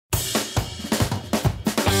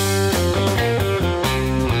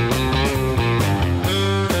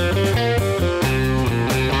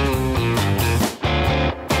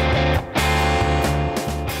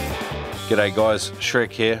G'day guys, Shrek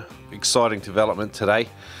here. Exciting development today.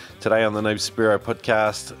 Today on the Noob Spearo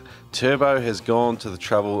podcast, Turbo has gone to the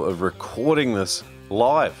trouble of recording this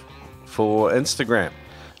live for Instagram.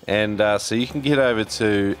 And so you can get over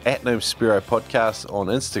to @Noob Spearo podcast on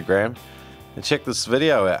Instagram and check this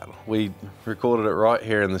video out. We recorded it right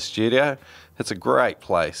here in the studio. It's a great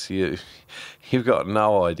place. You've got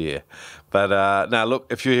no idea. But now look,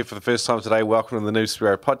 if you're here for the first time today, welcome to the Noob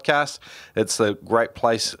Spearo podcast. It's a great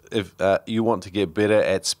place if you want to get better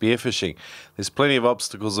at spearfishing. There's plenty of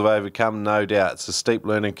obstacles to overcome, no doubt. It's a steep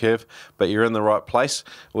learning curve, but you're in the right place.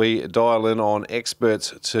 We dial in on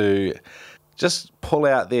experts to just pull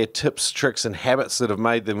out their tips, tricks and habits that have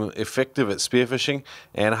made them effective at spearfishing,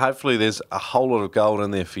 and hopefully there's a whole lot of gold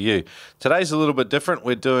in there for you. Today's a little bit different.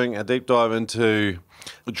 We're doing a deep dive into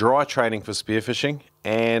dry training for spearfishing,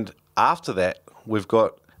 and after that we've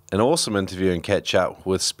got an awesome interview and catch up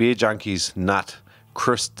with Spearjunkies nut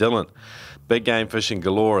Cris Dillon. Big game fishing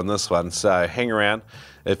galore in this one, so hang around.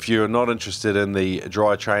 If you're not interested in the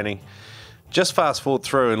dry training, just fast forward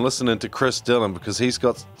through and listen into Cris Dillon, because he's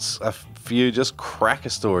got a few just cracker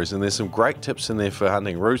stories, and there's some great tips in there for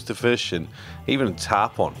hunting roosterfish and even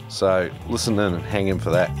tarpon. So listen in and hang in for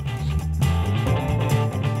that.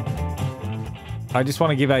 I just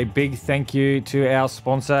want to give a big thank you to our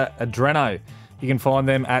sponsor, Adreno. You can find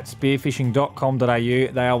them at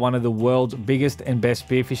spearfishing.com.au. They are one of the world's biggest and best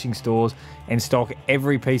spearfishing stores and stock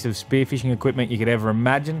every piece of spearfishing equipment you could ever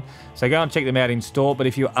imagine. So go and check them out in store. But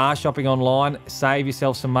if you are shopping online, save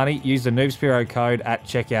yourself some money. Use the Noob Spearo code at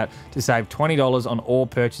checkout to save $20 on all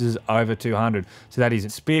purchases over $200. So that is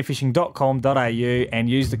at spearfishing.com.au and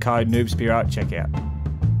use the code Noob Spearo at checkout.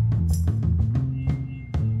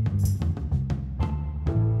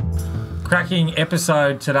 Cracking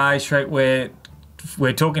episode today, Shrek, where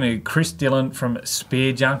we're talking to Cris Dillon from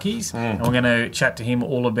Spearjunkies, and we're going to chat to him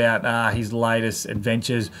all about his latest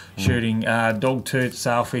adventures, shooting dogtooth,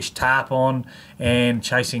 sailfish, tarpon, and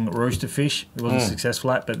chasing roosterfish. He wasn't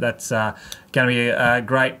successful at, but that's going to be a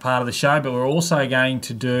great part of the show. But we're also going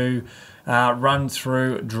to do run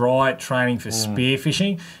through dry training for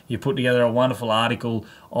spearfishing. You put together a wonderful article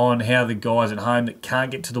on how the guys at home that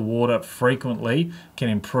can't get to the water frequently can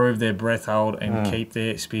improve their breath hold and keep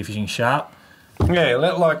their spearfishing sharp. Yeah,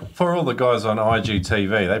 like for all the guys on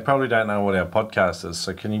IGTV, they probably don't know what our podcast is,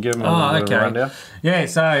 so can you give them a little bit of a rundown? Yeah,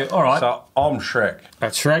 so, all right. So, I'm Shrek.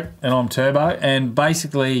 That's Shrek, and I'm Turbo, and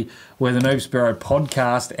basically we're the Noob Spearo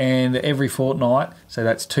podcast, and every fortnight, so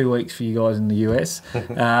that's 2 weeks for you guys in the US,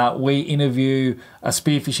 we interview a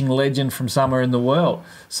spearfishing legend from somewhere in the world.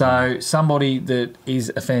 So somebody that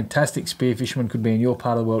is a fantastic spearfisherman, could be in your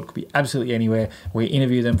part of the world, could be absolutely anywhere. We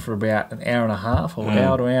interview them for about an hour and a half, or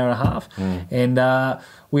hour to an hour and a half, and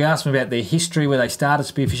we ask them about their history, where they started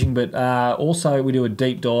spearfishing, but also we do a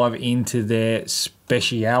deep dive into their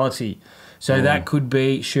speciality. So that could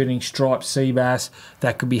be shooting striped sea bass,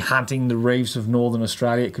 that could be hunting the reefs of northern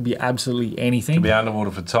Australia, it could be absolutely anything. It could be underwater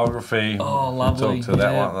photography. Oh, lovely. Talk to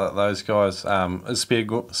that one, those guys.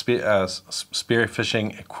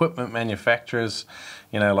 Spearfishing equipment manufacturers.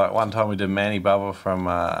 You know, like one time we did Manny Bubba from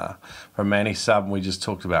Manny Sub, and we just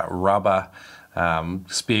talked about rubber.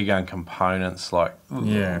 Spear gun components, like you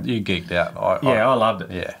geeked out. I loved it.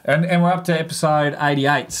 Yeah, and we're up to episode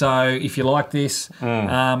 88. So if you like this,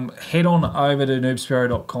 head on over to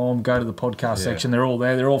noobspearo.com, go to the podcast section. They're all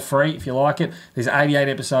there. They're all free if you like it. There's 88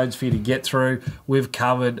 episodes for you to get through. We've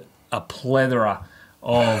covered a plethora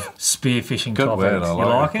of spearfishing Good topics. word, I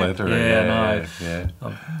like it. Plethora. Yeah.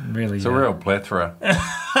 Really, it's a real plethora.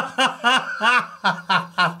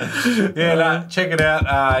 Check it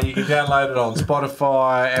out. You can download it on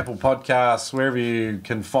Spotify, Apple Podcasts, wherever you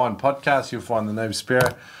can find podcasts, you'll find the Noob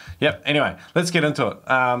Spearo. Yep, anyway, let's get into it.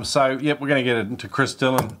 We're going to get into Cris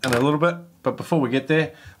Dillon in a little bit, but before we get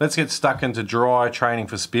there, let's get stuck into dry training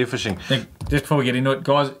for spearfishing. Just before we get into it,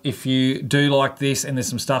 guys, if you do like this and there's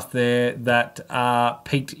some stuff there that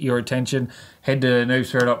piqued your attention, head to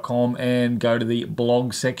noobspearo.com and go to the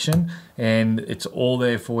blog section, and it's all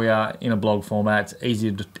there for you in a blog format. It's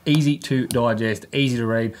easy to digest, easy to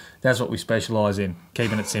read. That's what we specialise in,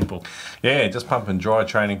 keeping it simple. Yeah, just pumping dry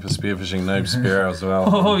training for spearfishing, Noob Spearo as well.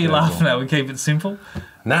 Oh, you're laughing at? We keep it simple?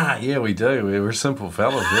 Nah, yeah, we do. We're simple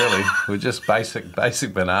fellas, really. We're just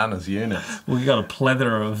basic bananas units. We got a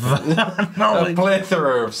plethora of knowledge. A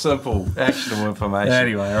plethora of simple, actionable information.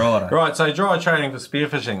 Anyway, right. Right, so dry training for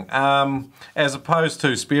spearfishing, as opposed to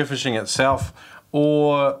spearfishing itself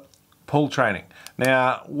or pool training.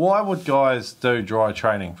 Now, why would guys do dry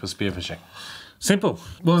training for spearfishing? Simple.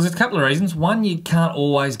 Well, there's a couple of reasons. One, you can't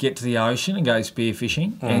always get to the ocean and go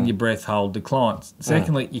spearfishing and your breath hold declines.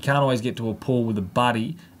 Secondly, you can't always get to a pool with a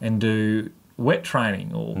buddy and do wet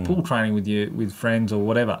training or pool training with friends or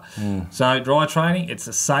whatever. So dry training, it's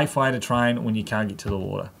a safe way to train when you can't get to the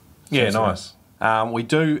water. Yeah, nice. We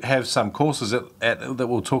do have some courses that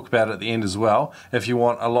we'll talk about at the end as well if you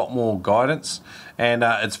want a lot more guidance. And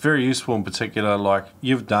it's very useful in particular, like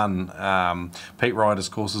you've done Pete Ryder's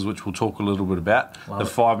courses, which we'll talk a little bit about. The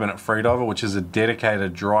 5-minute freediver, which is a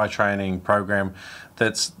dedicated dry training program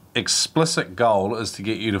that's explicit goal is to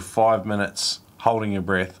get you to 5 minutes holding your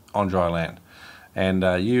breath on dry land. And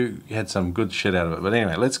you had some good shit out of it. But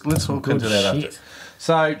anyway, let's look into that after.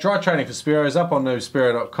 So dry training for Spearos up on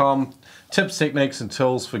noobspearo.com. Tips, techniques, and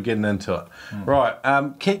tools for getting into it. Right,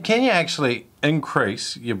 can you actually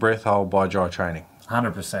increase your breath hold by dry training?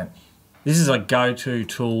 100%. This is a go-to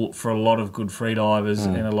tool for a lot of good freedivers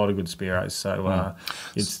and a lot of good Spearos. So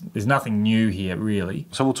there's nothing new here, really.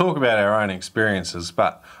 So we'll talk about our own experiences,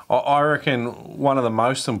 but I reckon one of the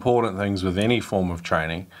most important things with any form of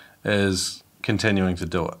training is continuing to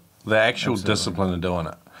do it. The actual discipline of doing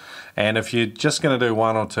it. And if you're just going to do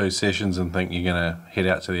 1 or 2 sessions and think you're going to head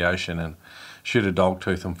out to the ocean and shoot a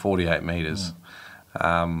dogtooth in 48 metres,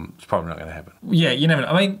 it's probably not going to happen. Yeah, you never know.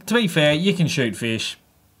 I mean, to be fair, you can shoot fish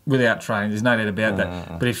without training. There's no doubt about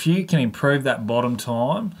that. But if you can improve that bottom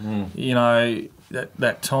time, you know,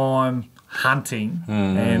 that time hunting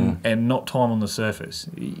and not time on the surface,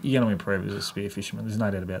 you're going to improve as a spear fisherman. There's no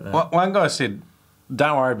doubt about that. One guy said,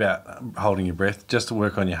 don't worry about holding your breath, just to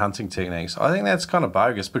work on your hunting techniques. I think that's kind of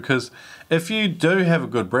bogus because if you do have a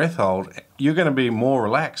good breath hold, you're going to be more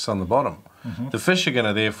relaxed on the bottom. The fish are going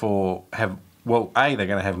to therefore have, well, A, they're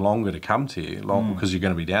going to have longer to come to you because you're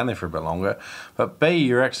going to be down there for a bit longer, but B,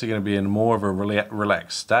 you're actually going to be in more of a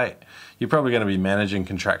relaxed state. You're probably going to be managing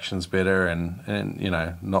contractions better and you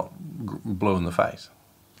know, not blue in the face.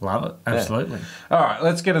 Love it, absolutely. Yeah. All right,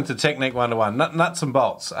 let's get into technique 101. Nuts and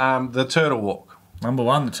bolts. The turtle walk. Number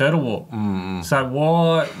 1, the turtle walk. So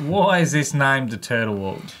why is this named the turtle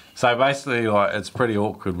walk? So basically, like, it's pretty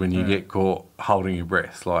awkward when you get caught holding your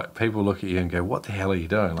breath. Like, people look at you and go, what the hell are you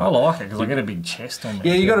doing? Like, I like it because I get a big chest on me.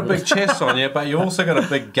 Yeah, you got a big chest on you, but you also got a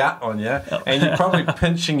big gut on you, and you're probably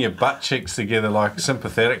pinching your butt cheeks together, like,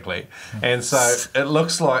 sympathetically. And so it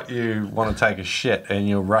looks like you want to take a shit and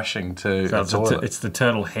you're rushing to the toilet. It's the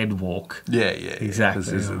turtle head walk. Yeah. Exactly.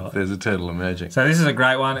 There's a turtle emerging. So this is a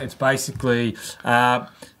great one. It's basically...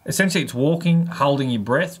 essentially, it's walking, holding your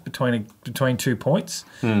breath between 2 points.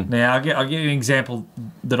 Now, I'll give you an example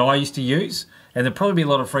that I used to use, and there'll probably be a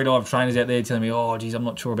lot of freedive trainers out there telling me, "Oh, geez, I'm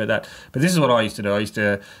not sure about that." But this is what I used to do. I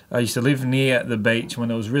used to live near the beach when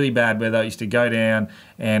it was really bad weather. I used to go down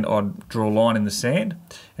and I'd draw a line in the sand,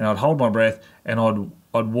 and I'd hold my breath, and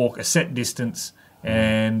I'd walk a set distance.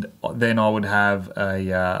 And then I would have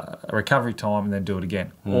a recovery time and then do it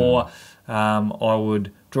again. Or I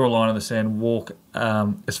would draw a line in the sand, walk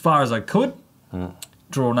as far as I could,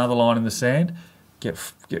 draw another line in the sand, get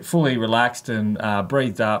fully relaxed and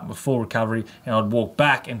breathed up with full recovery, and I'd walk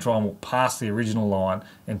back and try and walk past the original line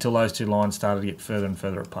until those 2 lines started to get further and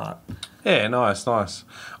further apart. Yeah, nice.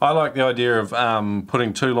 I like the idea of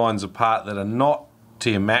putting 2 lines apart that are not to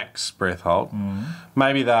your max breath hold.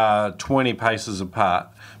 Maybe they're 20 paces apart,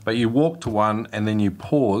 but you walk to one and then you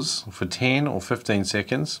pause for 10 or 15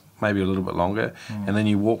 seconds, maybe a little bit longer, and then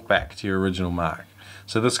you walk back to your original mark.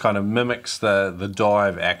 So this kind of mimics the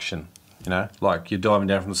dive action, you know, like you're diving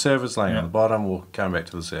down from the surface, laying on the bottom, or coming back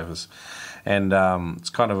to the surface. And it's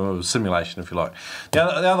kind of a simulation, if you like. The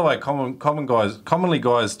other way, commonly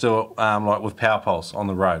guys do it like with power poles on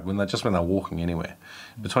the road when they're walking anywhere.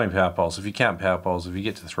 Between power poles, if you count power poles, if you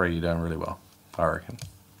get to 3, you're doing really well, I reckon.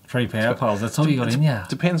 3 power poles, that's all you got in you.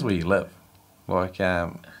 Depends where you live. Like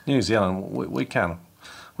New Zealand, we can't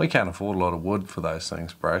afford a lot of wood for those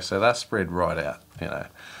things, bro. So they're spread right out, you know.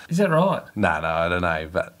 Is that right? No, I don't know,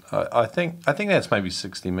 but I think that's maybe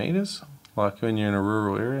 60 metres. Like when you're in a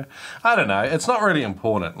rural area, I don't know. It's not really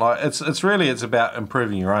important. Like it's about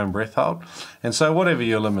improving your own breath hold, and so whatever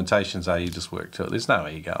your limitations are, you just work to it. There's no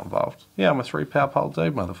ego involved. Yeah, I'm a 3 power pole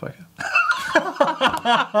dude, motherfucker.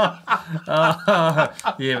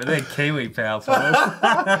 Yeah, but they're Kiwi power poles.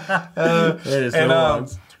 They're just little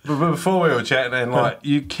ones. But before we were chatting, and like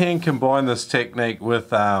you can combine this technique with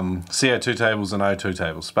CO2 tables and O2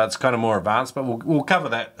 tables, but it's kind of more advanced. But we'll cover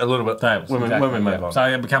that a little bit when we move on. So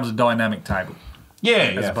it becomes a dynamic table.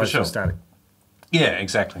 Yeah, for sure. Static. Yeah,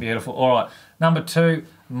 exactly. Beautiful. All right. Number 2,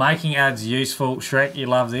 making ads useful. Shrek, you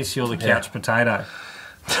love this. You're the couch potato.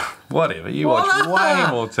 Whatever, you watch way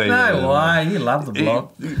more TV. No way, you love the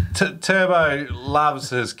block. Turbo loves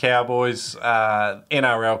his Cowboys,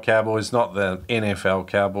 NRL Cowboys, not the NFL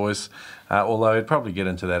Cowboys. Although he'd probably get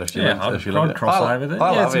into that if you I'd cross over there.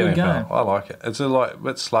 I Yeah, love it's a good NFL. game. I like it. It's a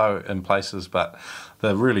bit slow in places, but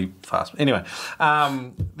they're really fast. Anyway,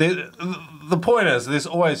 the point is there's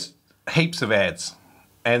always heaps of ads.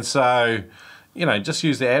 And so, just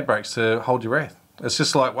use the ad breaks to hold your breath. It's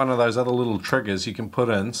just like one of those other little triggers you can put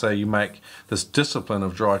in so you make this discipline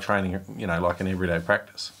of dry training, like an everyday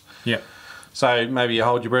practice. Yeah. So maybe you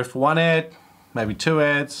hold your breath for one ad, maybe 2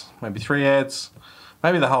 ads, maybe 3 ads,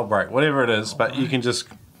 maybe the whole break, whatever it is, but you can just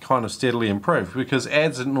kind of steadily improve because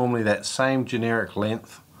ads are normally that same generic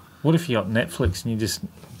length. What if you got Netflix and you just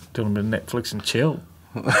doing a bit of Netflix and chill?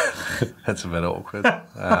 That's a bit awkward.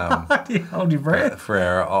 You hold your breath. For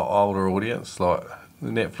our older audience, like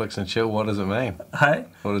Netflix and chill, what does it mean? Hey?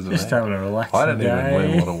 What does it just mean? having a relaxing I didn't even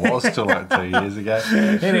learn what it was till like 2 years ago.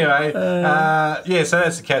 Anyway, so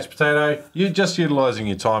that's the couch potato. You're just utilising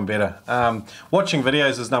your time better. Watching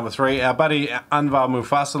videos is number 3. Our buddy Anvar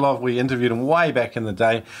Mufasalov, we interviewed him way back in the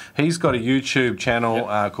day. He's got a YouTube channel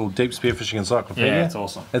called Deep Spearfishing Encyclopedia. Yeah, it's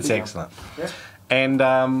awesome. It's excellent. Yeah. And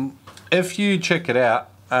if you check it out,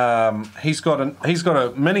 he's got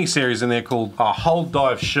a mini series in there called Hold,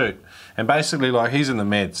 Dive, Shoot. And basically, like, he's in the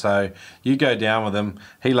med, so you go down with him,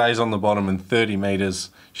 he lays on the bottom in 30 metres,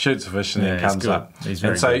 shoots a fish, and then comes up. He's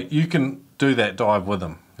very and so good. you can do that dive with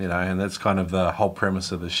him, and that's kind of the whole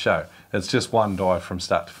premise of the show. It's just one dive from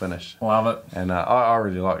start to finish. Love it. And I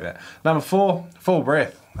really like that. Number 4, full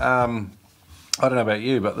breath. I don't know about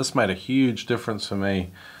you, but this made a huge difference for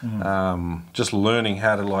me. Just learning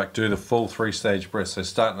how to do the full 3-stage breath. So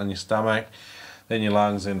starting on your stomach, then your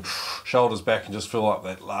lungs, and shoulders back, and just fill up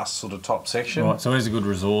that last sort of top section. Right, so here's a good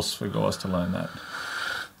resource for guys to learn that.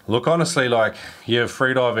 Look, honestly, your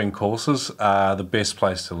freediving courses are the best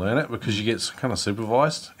place to learn it because you get kind of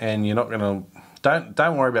supervised, and you're not going to.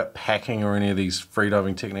 Don't worry about packing or any of these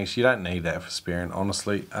freediving techniques. You don't need that for spearing,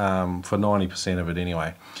 honestly, for 90% of it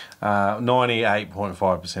anyway.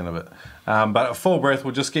 98.5% of it. But a full breath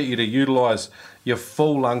will just get you to utilise your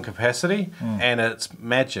full lung capacity, and it's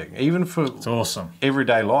magic, even for It's awesome.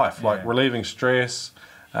 everyday life, like relieving stress.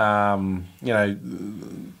 If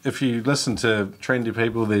you listen to trendy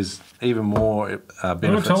people, there's even more benefits. We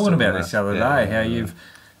were talking about this the other day, how yeah. you've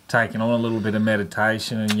taken on a little bit of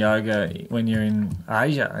meditation and yoga when you're in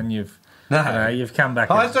Asia, and you've come back.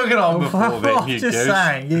 I took it on before then, you just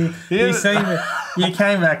goose. saying, you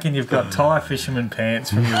came back and you've got Thai fisherman pants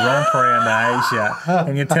from your romp around Asia,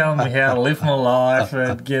 and you're telling me how to live my life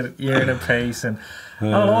and get your inner peace, and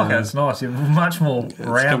I like it. It's nice. You're much more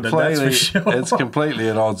rounded, that's for sure. It's completely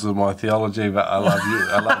at odds with my theology, but I love you.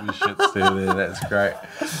 I love your shit still there. That's great.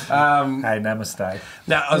 Hey, namaste.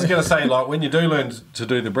 Now, I was going to say, when you do learn to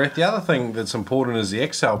do the breath, the other thing that's important is the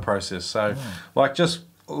exhale process. So, a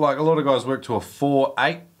lot of guys work to a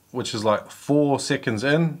 4-8, which is 4 seconds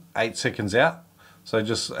in, 8 seconds out. So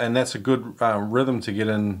and that's a good rhythm to get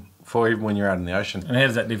in for even when you're out in the ocean. And how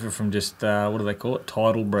does that differ from just, what do they call it,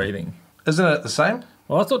 tidal breathing? Isn't it the same?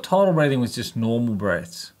 Well, I thought tidal breathing was just normal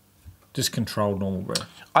breaths, just controlled normal breath.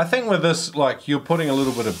 I think with this, you're putting a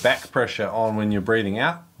little bit of back pressure on when you're breathing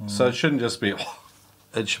out. So it shouldn't just be,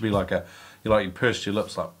 it should be you pursed your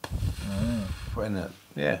lips and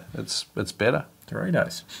it's better.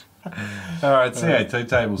 Doritos. All right, CO2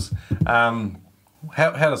 tables.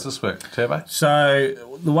 How does this work, Turbo? So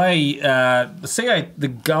the way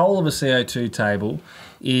the goal of a CO2 table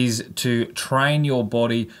is to train your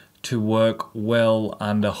body to work well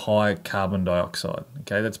under high carbon dioxide.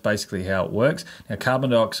 Okay, that's basically how it works. Now,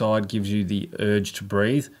 carbon dioxide gives you the urge to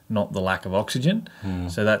breathe, not the lack of oxygen.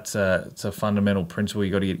 So it's a fundamental principle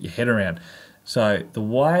you got to get your head around. So the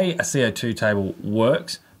way a CO2 table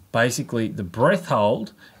works, basically the breath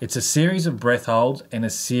hold, it's a series of breath holds and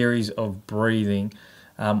a series of breathing,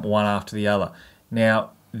 one after the other.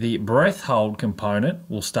 Now, the breath hold component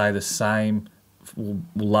will stay the same, will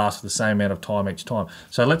last for the same amount of time each time.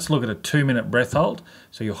 So let's look at a 2-minute breath hold.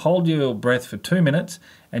 So you hold your breath for 2 minutes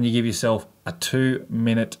and you give yourself a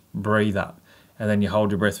 2-minute breathe up. And then you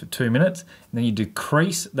hold your breath for 2 minutes and then you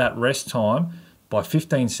decrease that rest time by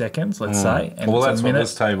 15 seconds, let's say. And well, that's what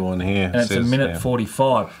this table in here and says. it's a minute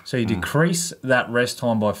 45. So you decrease that rest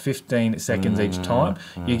time by 15 seconds each time.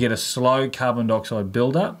 You get a slow carbon dioxide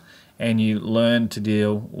build-up and you learn to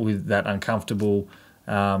deal with that uncomfortable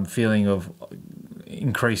feeling of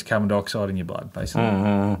increased carbon dioxide in your blood, basically.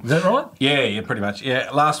 Is that right? Yeah, pretty much. Yeah,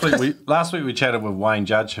 last week we chatted with Wayne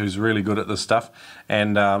Judge, who's really good at this stuff,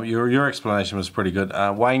 and your explanation was pretty good.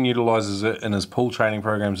 Wayne utilises it in his pool training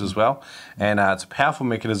programs as well, and it's a powerful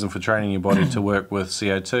mechanism for training your body to work with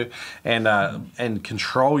CO2 and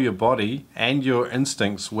control your body and your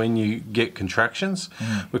instincts when you get contractions,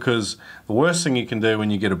 because the worst thing you can do when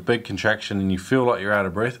you get a big contraction and you feel like you're out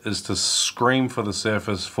of breath is to scream for the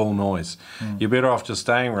surface full noise. You're better off just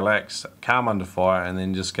staying relaxed, calm under fire, and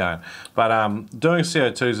then just going. But doing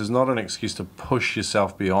CO2s is not an excuse to push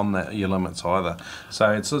yourself beyond your limits either.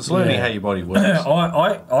 So it's learning how your body works.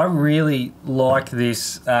 I really like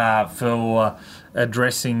this for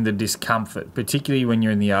addressing the discomfort, particularly when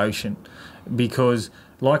you're in the ocean, because,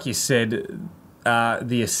 like you said,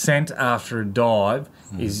 the ascent after a dive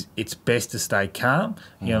is it's best to stay calm.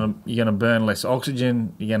 You're gonna burn less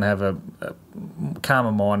oxygen. You're gonna have a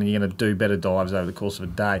calmer mind, and you're gonna do better dives over the course of a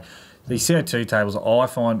day. These CO2 tables, I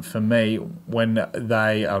find for me, when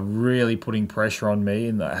they are really putting pressure on me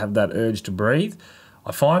and I have that urge to breathe,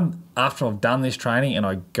 I find after I've done this training and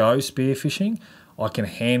I go spearfishing, I can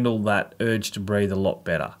handle that urge to breathe a lot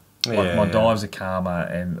better. My dives are calmer,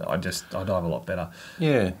 and I dive a lot better.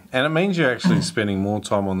 Yeah, and it means you're actually spending more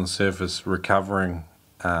time on the surface recovering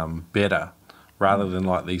better, rather than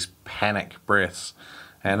like these panic breaths.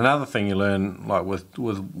 And another thing you learn, like with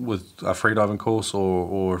a freediving course,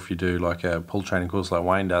 or if you do like a pool training course like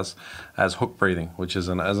Wayne does, is hook breathing, which is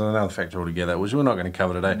another factor altogether, which we're not going to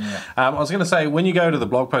cover today. I was going to say, when you go to the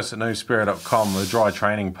blog post at noobspearo.com, the dry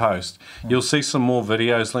training post, you'll see some more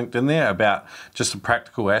videos linked in there about just the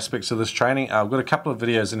practical aspects of this training. I've got a couple of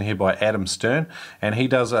videos in here by Adam Stern, and he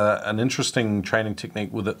does an interesting training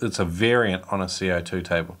technique it's a variant on a CO2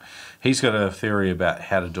 table. He's got a theory about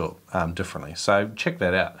how to do it differently. So check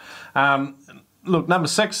that out. Look, number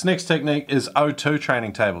 6, next technique is O2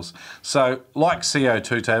 training tables. So like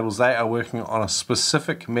CO2 tables, they are working on a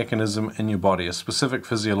specific mechanism in your body, a specific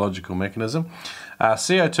physiological mechanism.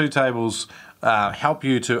 CO2 tables help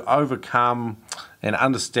you to overcome and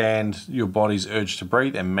understand your body's urge to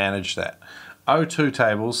breathe and manage that. O2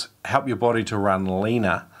 tables help your body to run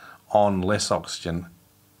leaner on less oxygen.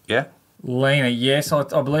 Yeah? Leaner, yes. I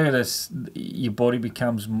believe it is, your body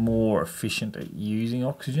becomes more efficient at using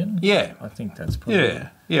oxygen. Yeah. I think that's probably...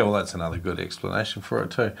 Yeah, well, that's another good explanation for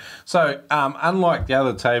it too. So, unlike the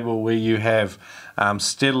other table where you have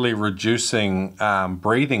steadily reducing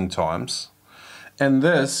breathing times, in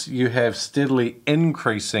this you have steadily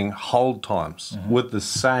increasing hold times with the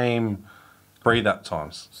same breathe up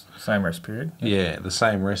times. Same rest period. Yeah, the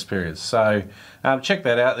same rest periods. So check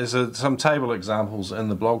that out. There's some table examples in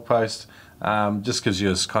the blog post. Just gives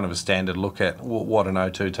you kind of a standard look at what an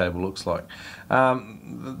O2 table looks like.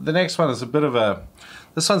 The next one is a bit of a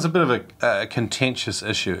contentious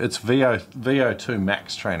issue. It's VO2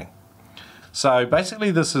 max training. So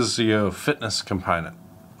basically this is your fitness component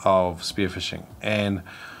of spearfishing. And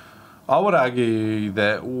I would argue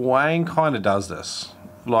that Wayne kind of does this.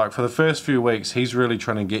 Like for the first few weeks, he's really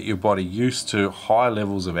trying to get your body used to high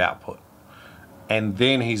levels of output. And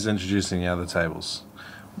then he's introducing the other tables.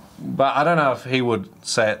 But I don't know if he would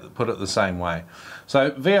put it the same way.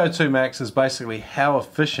 So VO2 max is basically how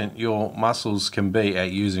efficient your muscles can be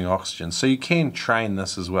at using oxygen. So you can train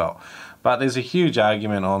this as well. But there's a huge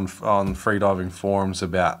argument on freediving forums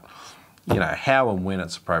about, how and when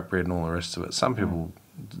it's appropriate and all the rest of it. Some people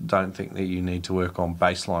don't think that you need to work on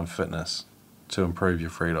baseline fitness to improve your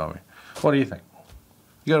freediving. What do you think?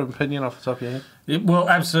 You got an opinion off the top of your head? Well,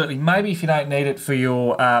 absolutely. Maybe if you don't need it for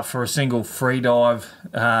your for a single free dive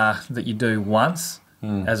that you do once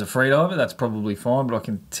as a free diver, that's probably fine. But I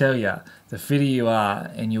can tell you, the fitter you are,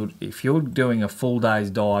 and if you're doing a full day's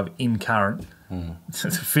dive in current, the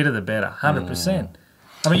fitter the better, 100%.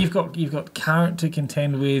 I mean, you've got current to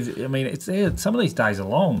contend with. I mean, some of these days are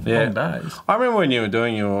long days. I remember when you were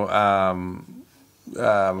doing your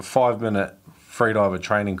 5-minute freediver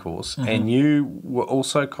training course, and you were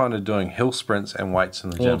also kind of doing hill sprints and weights in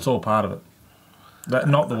the gym. Well, it's all part of it.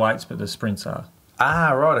 Not the weights, but the sprints are.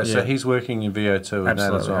 Ah, right. Yeah. So he's working in VO2 and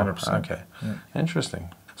that as well. 100%. Okay,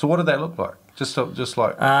 interesting. So what did that look like? Just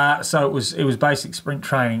like. So it was basic sprint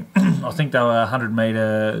training. I think they were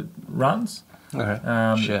 100-metre runs.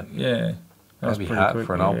 Okay. Shit. Yeah. That'd be hard quick,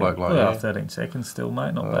 for an old bloke like that. you. 13 seconds still,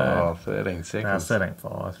 mate. Not bad. Oh, 13 seconds.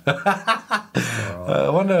 13.5. I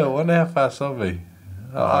wonder how fast I'll be.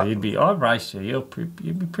 I'd race you.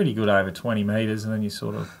 You'd be pretty good over 20 metres, and then you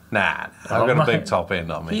sort of... Nah, I've got a big top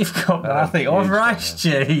end on me. You've got nothing. I've raced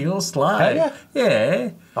you. You're slow. Have you?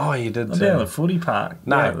 Yeah. Oh, you did I'm down at the footy park.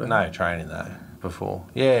 No training though. before.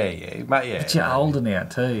 Yeah. But you're older now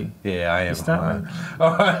too. Yeah, I am. Starting.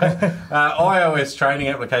 All right. iOS training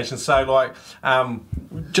applications. So, like,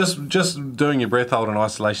 just doing your breath hold and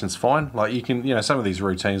isolation is fine. Like, you can, some of these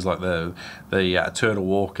routines, like the turtle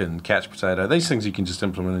walk and couch potato, these things you can just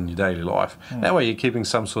implement in your daily life. That way, you're keeping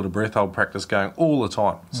some sort of breath hold practice going all the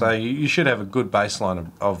time. So you should have a good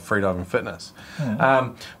baseline of freediving fitness.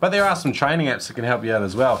 But there are some training apps that can help you out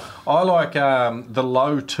as well. I like the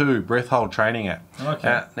Low 2 breath hold training app.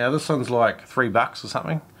 Okay. Now this one's like $3 or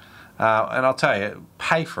something, and I'll tell you,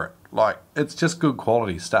 pay for it. Like, it's just good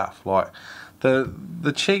quality stuff. Like the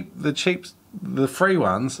free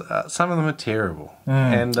ones, some of them are terrible.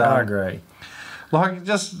 And I agree. Like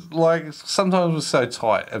sometimes we're so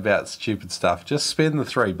tight about stupid stuff. Just spend the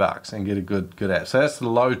 $3 and get a good app. So that's the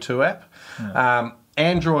Low 2 app.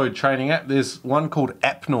 Android training app. There's one called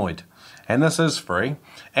Apnoid, and this is free,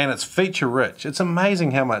 and it's feature rich. It's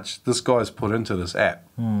amazing how much this guy's put into this app.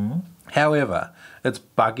 However, it's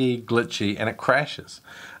buggy, glitchy, and it crashes.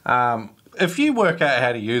 If you work out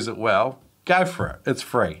how to use it well, go for it. It's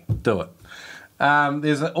free. Do it.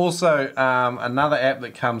 There's also another app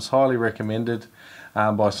that comes highly recommended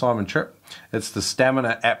by Simon Tripp. It's the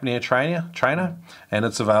Stamina Apnea Trainer, and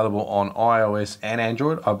it's available on iOS and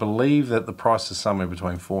Android. I believe that the price is somewhere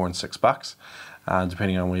between $4 and $6,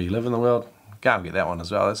 depending on where you live in the world. Go and get that one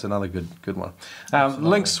as well. That's another good one.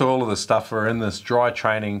 Links to all of this stuff are in this dry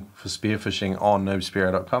training for spearfishing on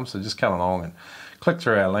noobspearo.com, so just come along and click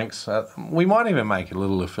through our links. We might even make a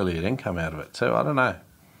little affiliate income out of it too. I don't know.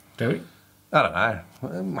 Do we? I don't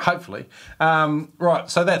know. Hopefully. Right,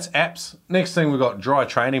 so that's apps. Next thing, we've got dry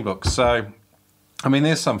training books. So, I mean,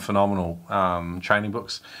 there's some phenomenal training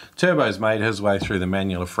books. Turbo's made his way through the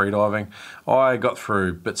manual of freediving. I got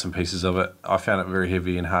through bits and pieces of it. I found it very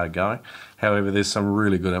heavy and hard going. However, there's some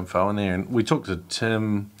really good info in there. And we talked to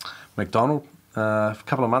Tim McDonald a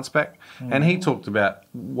couple of months back, and he talked about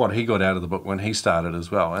what he got out of the book when he started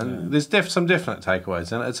as well. And there's some definite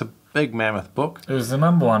takeaways in it. It's a big mammoth book. It was the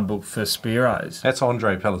 #1 book for Spearos. That's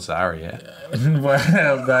Andre Pellizzari, yeah.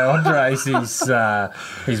 Well, no, Andre's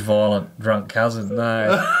his violent drunk cousin.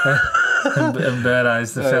 No, and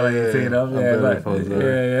Berto's the fella you're thinking of.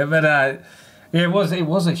 Yeah, it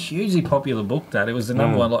was a hugely popular book. That it was the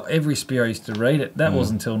 #1. Like, every spearer used to read it. That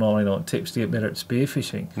wasn't until 99 Tips to Get Better at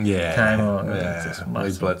Spearfishing. Yeah, came on. Yeah, we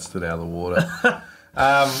blitzed it out of the water.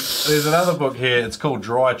 There's another book here. It's called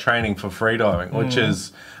Dry Training for Freediving, which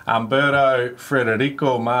is Umberto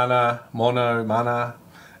Federico Mana,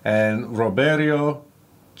 and Roberto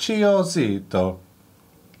Chiosito.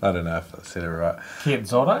 I don't know if I said it right.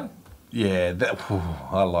 Chiazzotto? Yeah,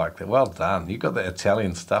 I like that. Well done. You got the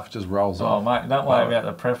Italian stuff, just rolls off. Oh, mate, don't worry about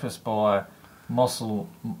the preface by Massimiliano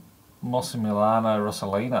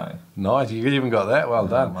Rossellino. Nice, you even got that. Well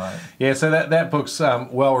done. Mate. Yeah, so that book's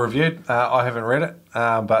well reviewed. I haven't read it,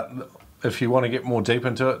 but if you want to get more deep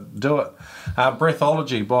into it, do it.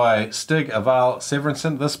 Breathology by Stig Aval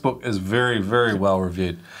Severinsen. This book is very, very well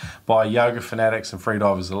reviewed by yoga fanatics and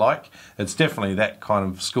freedivers alike. It's definitely that kind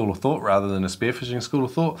of school of thought rather than a spearfishing school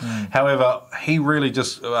of thought. However, he really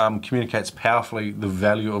just communicates powerfully the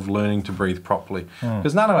value of learning to breathe properly,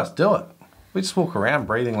 because none of us do it. We just walk around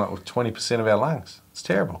breathing like with 20% of our lungs. It's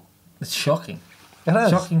terrible. It's shocking. It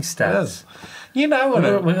is. Shocking stats. It is. You know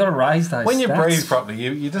what? We've got to raise those when stats. you breathe properly,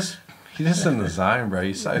 you're just in the zone, bro.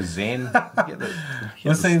 You're so zen. You get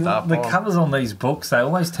the covers on these books, they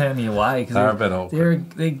always turn me away. They're a bit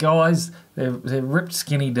awkward. They're guys, they're ripped,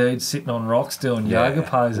 skinny dudes sitting on rocks doing yoga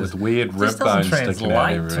poses. With weird rib bones sticking out everywhere. It doesn't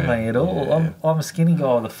translate to me at all. Yeah. I'm a skinny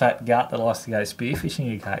guy with a fat gut that likes to go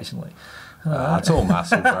spearfishing occasionally. It's all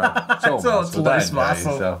muscle, bro. It's all muscle. It's loose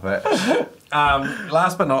muscle.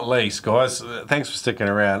 Last but not least, guys, thanks for sticking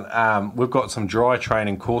around. We've got some dry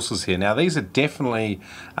training courses here. Now, these are definitely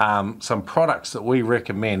some products that we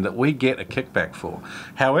recommend that we get a kickback for.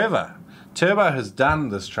 However, Turbo has done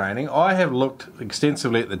this training. I have looked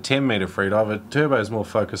extensively at the 10-metre freediver. Turbo is more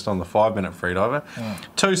focused on the 5-minute freediver.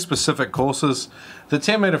 Two specific courses. The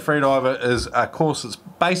 10-metre freediver is a course that's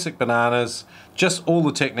basic bananas, just all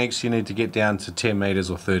the techniques you need to get down to 10 metres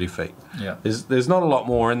or 30 feet. Yeah. There's not a lot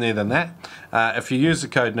more in there than that. If you use the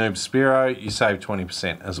code NoobSpearo, you save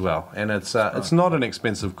 20% as well. And it's not an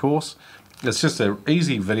expensive course. It's just an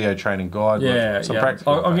easy video training guide with some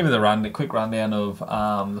practical. I'll give you the quick rundown of the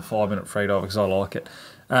 5-minute freediver because I like it.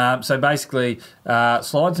 So basically,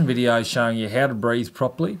 slides and videos showing you how to breathe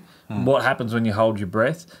properly, what happens when you hold your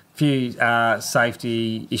breath, a few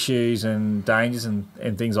safety issues and dangers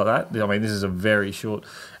and things like that. I mean, this is a very short.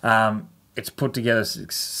 It's put together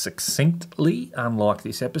succinctly, unlike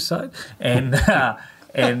this episode, and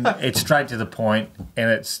and it's straight to the point, and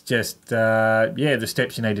it's just the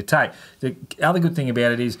steps you need to take. The other good thing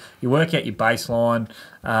about it is you work out your baseline.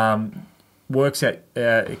 Works out.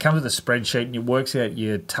 It comes with a spreadsheet, and it works out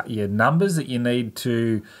your numbers that you need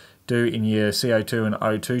to do in your CO2 and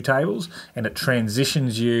O2 tables, and it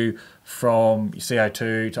transitions you from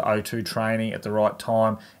CO2 to O2 training at the right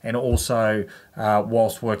time, and also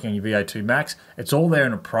whilst working on your VO2 max. It's all there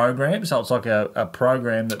in a program, so it's like a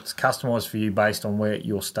program that's customised for you based on where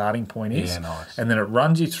your starting point is. Yeah, nice. And then it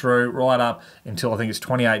runs you through right up until I think it's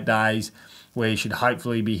 28 days, where you should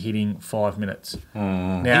hopefully be hitting 5 minutes.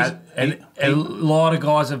 Now, a lot of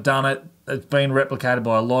guys have done it. It's been replicated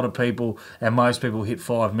by a lot of people, and most people hit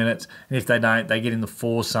 5 minutes. And if they don't, they get in the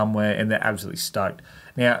 4 somewhere, and they're absolutely stoked.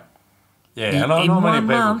 Now, yeah, not many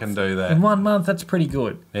people can do that. In 1 month, that's pretty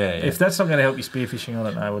good. Yeah. If that's not going to help you spearfishing, I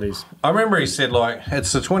don't know what is. I remember he said, like,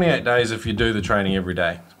 it's the 28 days if you do the training every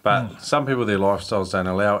day. But some people, their lifestyles don't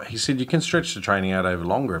allow it. He said you can stretch the training out over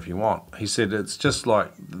longer if you want. He said it's just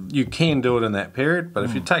like you can do it in that period, but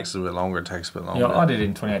if it takes a bit longer, it takes a bit longer. Yeah, I did it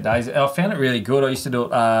in 28 days. I found it really good. I used to do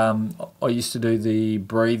it. I used to do the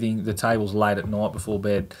breathing, the tables late at night before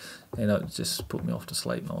bed, and it just put me off to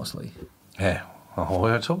sleep nicely. Yeah. Oh,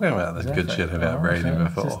 we were talking about this good shit about breathing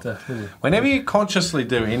before. Little... Whenever you consciously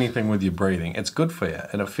do anything with your breathing, it's good for you,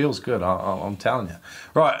 and it feels good, I'm telling you.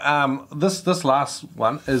 Right, this last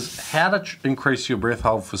one is how to increase your breath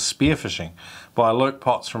hold for spearfishing by Luke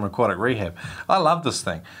Potts from Aquatic Rehab. I love this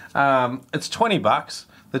thing. It's $20.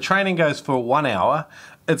 The training goes for 1 hour.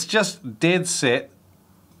 It's just dead set,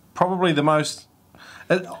 probably the most...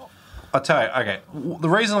 I'll tell you, okay, the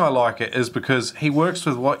reason I like it is because he works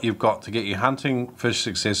with what you've got to get you hunting fish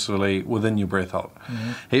successfully within your breath hold.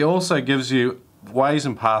 He also gives you ways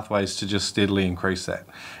and pathways to just steadily increase that.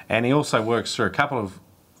 And he also works through a couple of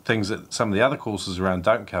things that some of the other courses around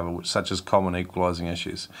don't cover, such as common equalising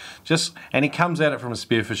issues. And he comes at it from a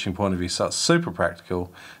spearfishing point of view, so it's super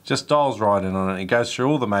practical, just dials right in on it. He goes through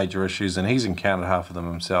all the major issues, and he's encountered half of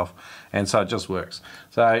them himself, and so it just works.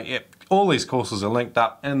 So, yeah. All these courses are linked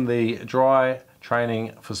up in the Dry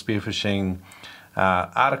Training for Spearfishing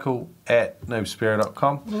article at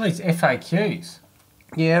noobspearo.com. Well, these FAQs.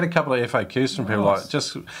 Yeah, I had a couple of FAQs from people, like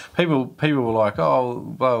just people were like, oh,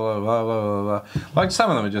 blah, blah, blah, blah, blah. Like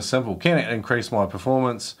some of them are just simple. Can it increase my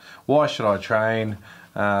performance? Why should I train?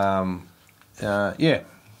 Yeah.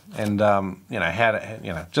 And, how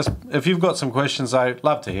to, just if you've got some questions, though,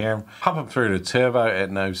 love to hear them. Pump them through to turbo at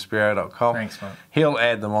noobspearo.com. Thanks, mate. He'll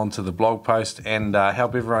add them onto the blog post and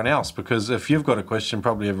help everyone else, because if you've got a question,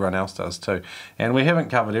 probably everyone else does too. And we haven't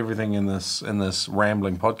covered everything in this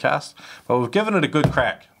rambling podcast, but we've given it a good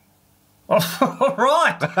crack. Oh,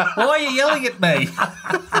 right. Why are you yelling at me?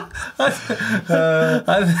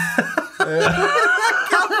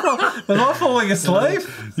 Am I falling asleep?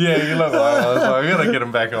 Yeah, you look like I was like, I've got to get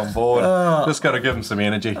him back on board. Just got to give him some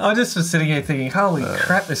energy. I just was sitting here thinking, holy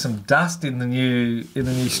crap, there's some dust in the new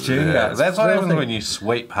studio. Yeah, that's what happens when you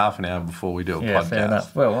sweep half an hour before we do a podcast. Fair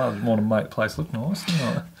enough. Well, I want to make the place look nice.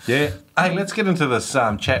 Yeah. Hey, let's get into this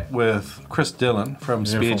chat with Cris Dillon from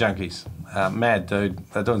Spearjunkies. Mad dude.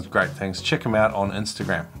 They're doing great things. Check them out on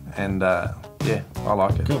Instagram. And yeah, I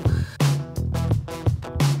like it. Cool.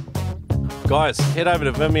 Guys, head over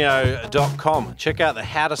to vimeo.com. Check out the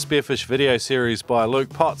How to Spearfish video series by Luke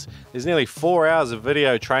Potts. There's nearly 4 hours of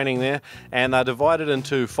video training there, and they're divided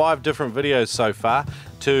into 5 different videos so far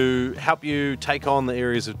to help you take on the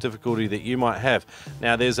areas of difficulty that you might have.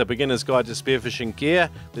 Now, there's a beginner's guide to spearfishing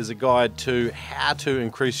gear. There's a guide to how to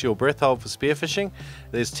increase your breath hold for spearfishing.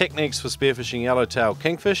 There's techniques for spearfishing yellowtail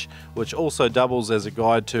kingfish, which also doubles as a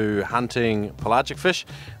guide to hunting pelagic fish.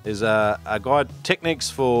 There's a guide,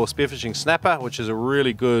 techniques for spearfishing snapper, which is a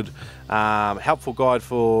really good, helpful guide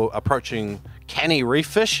for approaching canny reef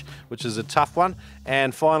fish, which is a tough one.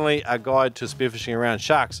 And finally, a guide to spearfishing around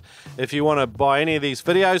sharks. If you want to buy any of these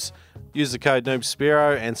videos, use the code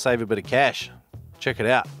NoobSpearo and save a bit of cash. Check it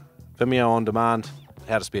out. Vimeo on demand,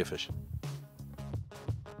 how to spearfish.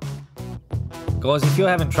 Guys, if you're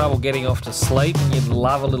having trouble getting off to sleep and you'd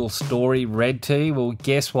love a little story read to you, well,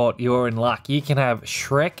 guess what? You're in luck. You can have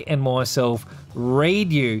Shrek and myself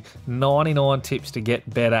read you 99 tips to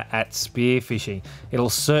get better at spearfishing. It'll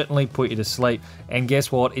certainly put you to sleep. And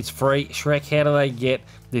guess what? It's free. Shrek, how do they get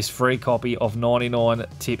this free copy of 99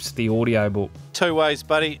 Tips, the audiobook? 2 ways,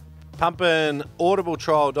 buddy. Pump in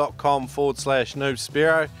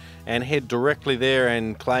audibletrial.com/noobspearo and head directly there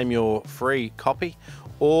and claim your free copy.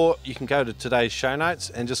 Or you can go to today's show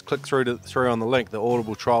notes and just click through on the link, the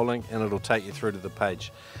Audible Trial link, and it'll take you through to the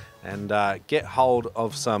page. And get hold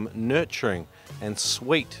of some nurturing and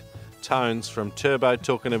sweet tones from Turbo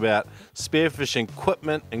talking about spearfishing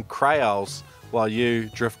equipment and creoles while you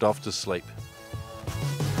drift off to sleep.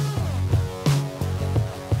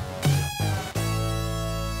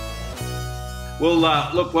 Well,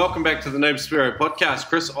 look, welcome back to the Noob Spearo podcast.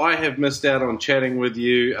 Chris, I have missed out on chatting with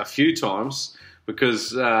you a few times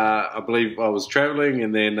because I believe I was travelling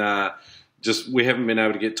and then we haven't been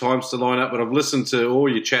able to get times to line up, but I've listened to all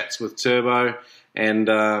your chats with Turbo and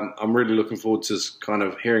I'm really looking forward to kind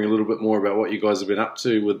of hearing a little bit more about what you guys have been up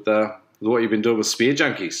to with what you've been doing with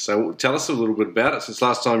Spearjunkies. So tell us a little bit about it since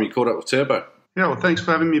last time you caught up with Turbo. Yeah, well, thanks for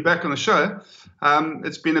having me back on the show.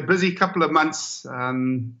 It's been a busy couple of months.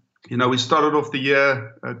 We started off the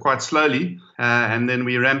year quite slowly, and then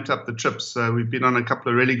we ramped up the trips. We've been on a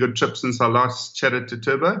couple of really good trips since I last chatted to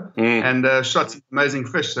Turbo, and shot some amazing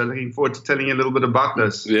fish. So looking forward to telling you a little bit about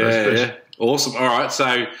those fish. Yeah, awesome. All right,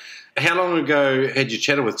 so how long ago had you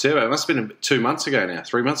chatted with Turbo? It must have been 2 months ago now,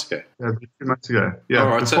 3 months ago. Yeah, 2 months ago. Yeah,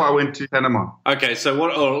 right, before I went to Panama. Okay, so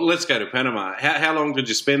let's go to Panama. How long did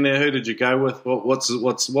you spend there? Who did you go with? What was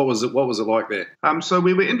it like there? So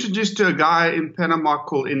we were introduced to a guy in Panama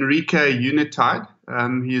called Enrique Unitide.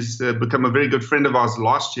 He's become a very good friend of ours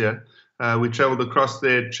last year. We travelled across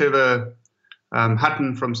there. Trevor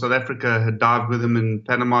Hutton from South Africa had dived with him in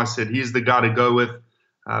Panama. Said he's the guy to go with.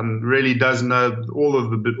 Really does know all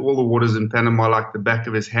the waters in Panama like the back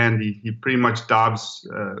of his hand. He pretty much dives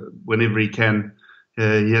whenever he can.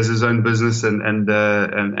 He has his own business, and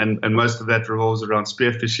most of that revolves around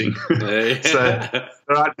spearfishing. So,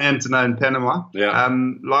 the right man to know in Panama. Yeah.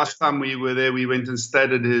 Last time we were there, we went and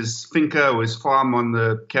stayed at his finca or his farm on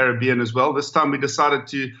the Caribbean as well. This time we decided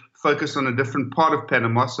to focus on a different part of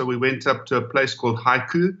Panama, so we went up to a place called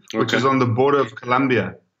Haiku, which is on the border of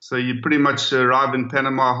Colombia. So you pretty much arrive in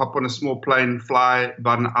Panama, hop on a small plane, fly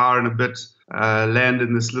about an hour and a bit, land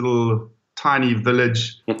in this little tiny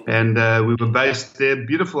village, and we were based there.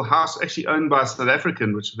 Beautiful house, actually owned by a South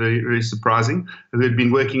African, which is very, very surprising, who had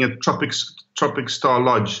been working at Tropic Star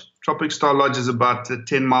Lodge. Tropic Star Lodge is about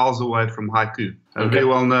 10 miles away from Haiku, a very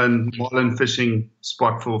well-known marlin fishing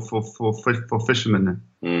spot for fishermen.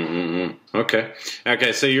 Okay,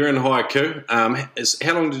 so you're in Haiku.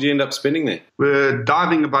 How long did you end up spending there? We're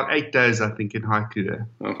diving about 8 days, I think, in Haiku there.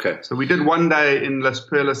 Okay. So we did 1 day in Las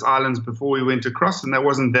Perlas Islands before we went across, and that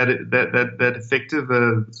wasn't that effective.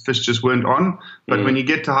 Fish just weren't on. But when you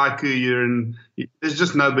get to Haiku, there's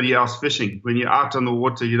just nobody else fishing. When you're out on the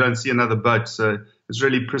water, you don't see another boat. So it's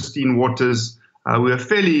really pristine waters. We were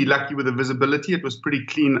fairly lucky with the visibility. It was pretty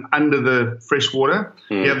clean under the fresh water.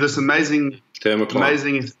 You have this amazing,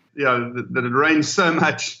 that it rains so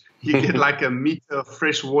much, you get like a meter of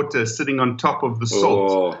fresh water sitting on top of the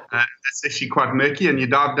salt. That's actually quite murky, and you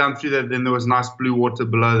dive down through that, then there was nice blue water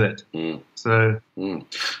below that.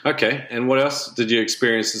 Okay, and what else did you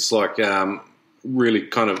experience that's like really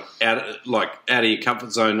kind of out of your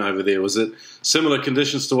comfort zone over there? Was it similar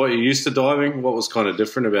conditions to what you're used to diving? What was kind of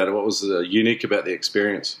different about it? What was unique about the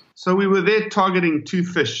experience? So we were there targeting 2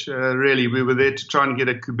 fish, really. We were there to try and get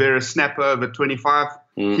a Kubera snapper over 25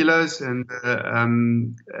 kilos and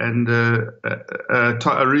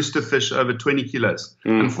a rooster fish over 20 kilos.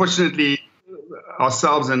 Unfortunately,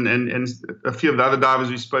 ourselves and a few of the other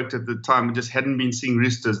divers we spoke to at the time, we just hadn't been seeing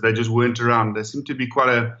roosters. They just weren't around. They seem to be quite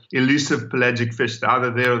a elusive pelagic fish. They're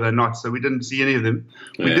either there or they're not. So we didn't see any of them.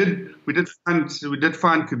 Yeah. We did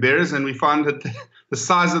find Kuberas, and we found that the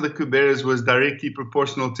size of the Kuberas was directly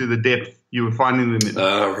proportional to the depth you were finding them in.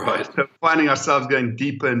 Oh, right. So finding ourselves going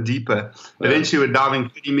deeper and deeper. Eventually we're diving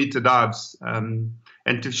 30-meter dives. And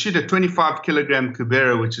to shoot a 25-kilogram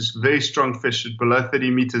Kubera, which is a very strong fish at below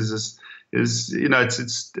 30 meters, is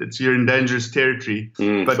you're in dangerous territory.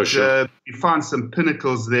 But sure. We found some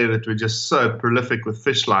pinnacles there that were just so prolific with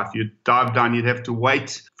fish life. You'd dive down, you'd have to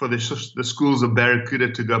wait for the schools of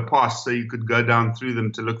barracuda to go past so you could go down through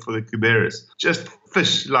them to look for the Kuberas. Just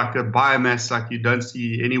fish like a biomass like you don't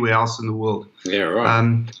see anywhere else in the world. Yeah,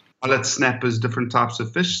 right. Mullet, snappers, different types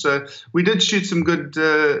of fish. So we did shoot some good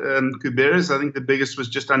Kuberas. I think the biggest was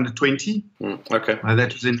just under 20. Okay.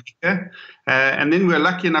 That was in Ika. And then we were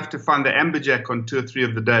lucky enough to find the amberjack on 2 or 3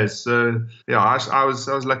 of the days. So yeah, I was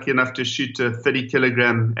lucky enough to shoot a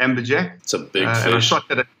 30-kilogram amberjack. It's a big fish. And I shot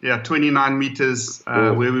that at 29 meters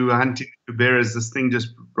where we were hunting Kuberas. This thing just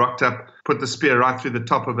rocked up, put the spear right through the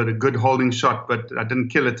top of it, a good holding shot, but I didn't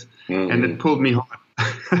kill it, and it pulled me hard.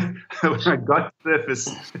 When I got to the surface,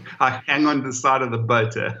 I hang on the side of the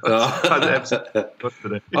boat. I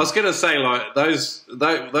was going to say, like those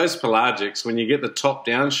pelagics, when you get the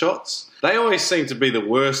top-down shots, they always seem to be the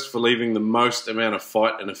worst for leaving the most amount of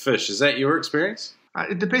fight in a fish. Is that your experience?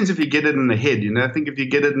 It depends if you get it in the head. I think if you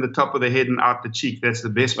get it in the top of the head and out the cheek, that's the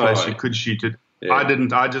best place you could shoot it. Yeah. I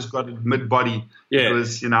didn't. I just got it mid-body. Yeah. It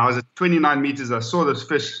was, I was at 29 meters. I saw this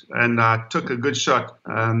fish and I took a good shot,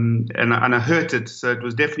 and I hurt it. So it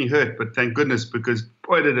was definitely hurt, but thank goodness, because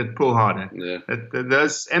boy, did it pull harder. Yeah.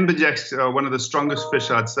 Those amberjacks are one of the strongest fish,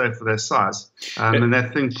 I'd say, for their size. And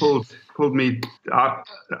that thing pulled me out.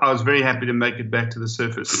 I was very happy to make it back to the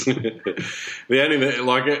surface. The only thing,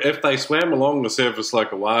 like, if they swam along the surface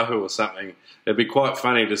like a wahoo or something, it'd be quite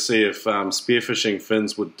funny to see if spearfishing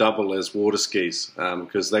fins would double as water skis,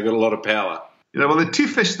 because they got a lot of power. Well, the two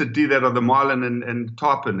fish that do that are the marlin and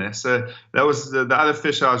tarpon there. So that was the other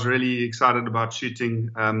fish I was really excited about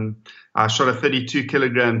shooting. I shot a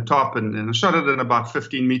 32-kilogram tarpon, and I shot it in about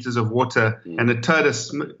 15 meters of water, and it towed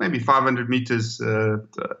us maybe 500 meters,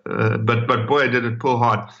 but boy, did it pull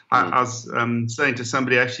hard. I was saying to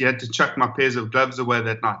somebody, I actually had to chuck my pairs of gloves away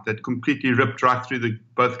that night. That completely ripped right through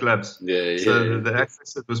both gloves. So the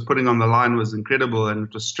access it was putting on the line was incredible, and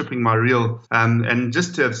it was stripping my reel. And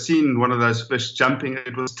just to have seen one of those fish jumping,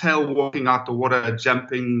 it was tail walking out the water,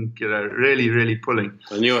 jumping, really, really pulling.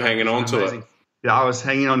 And you were hanging on to it. Yeah, I was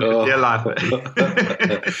hanging on to dear life.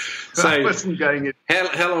 So I wasn't going in.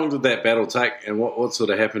 How long did that battle take, and what sort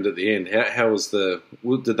of happened at the end? How was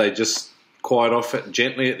did they just quiet off it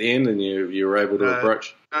gently at the end, and you were able to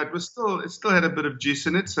approach? It still had a bit of juice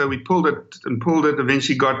in it, so we pulled it.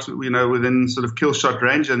 Eventually got within sort of kill shot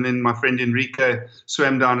range, and then my friend Enrique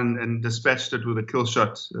swam down and dispatched it with a kill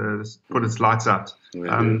shot, put its lights out.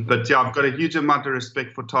 But yeah, I've got a huge amount of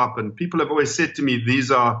respect for tarpon. People have always said to me,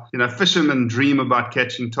 these are, fishermen dream about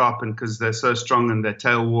catching tarpon because they're so strong and they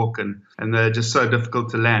tail walk and they're just so difficult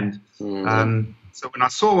to land. So when I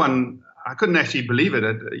saw one, I couldn't actually believe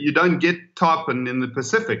it. You don't get tarpon in the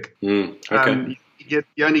Pacific. Okay.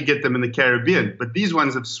 You only get them in the Caribbean, but these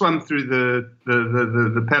ones have swum through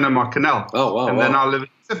the Panama Canal. Oh wow! And they now live in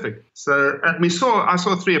the Pacific. So I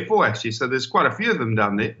saw 3 or 4 actually. So there's quite a few of them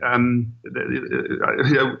down there.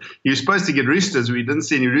 You're supposed to get roosters. We didn't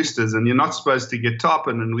see any roosters, and you're not supposed to get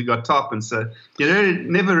tarpon, and we got tarpon. So you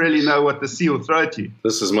never really know what the sea will throw at you.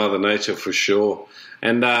 This is Mother Nature for sure.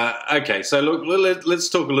 And okay, so look, let's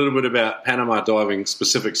talk a little bit about Panama diving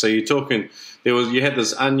specific. So you're talking, you had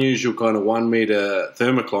this unusual kind of 1 meter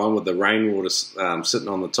thermocline with the rainwater sitting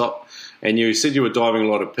on the top, and you said you were diving a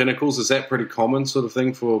lot of pinnacles. Is that pretty common sort of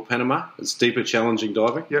thing for Panama? It's deeper, challenging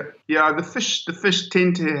diving. Yeah. The fish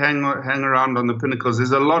tend to hang around on the pinnacles. There's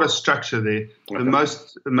a lot of structure there. Okay. The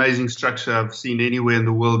most amazing structure I've seen anywhere in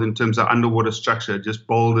the world in terms of underwater structure, just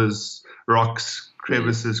boulders, rocks,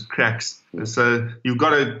 crevices, cracks. So you've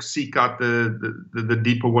got to seek out the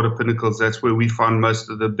deeper water pinnacles. That's where we find most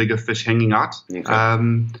of the bigger fish hanging out.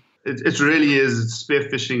 Okay. It really is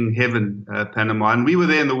spearfishing heaven, Panama. And we were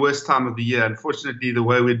there in the worst time of the year. Unfortunately, the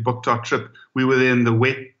way we'd booked our trip, we were there in the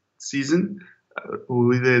wet season. Or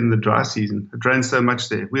we were there in the dry season. It rained so much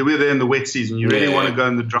there. We were there in the wet season. You really want to go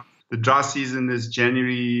in the dry. The dry season is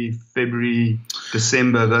January, February,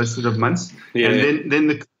 December, those sort of months. Yeah. And then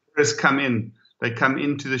the cougars come in. They come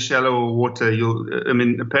into the shallower water.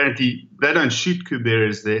 Apparently they don't shoot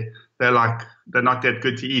coubaras there. They're not that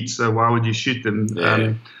good to eat. So why would you shoot them?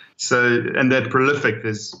 Yeah. And they're prolific.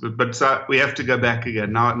 But we have to go back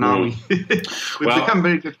again. Now we've become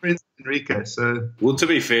very good friends with Enrique. So to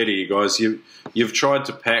be fair to you guys, you've tried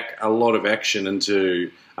to pack a lot of action into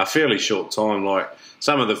a fairly short time. Like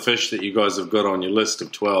some of the fish that you guys have got on your list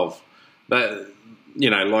of 12,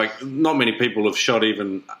 not many people have shot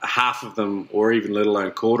even half of them, or even let alone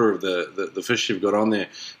quarter of the fish you've got on there.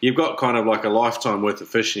 You've got kind of like a lifetime worth of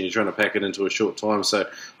fish, and you're trying to pack it into a short time. So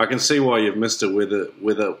I can see why you've missed a weather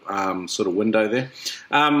sort of window there.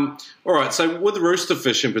 All right, so with the rooster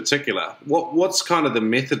fish in particular, what's kind of the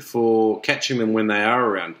method for catching them when they are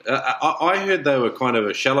around? I heard they were kind of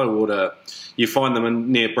a shallow water. You find them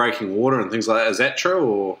near breaking water and things like that. Is that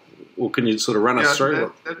true, or can you sort of run us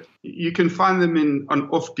through? You can find them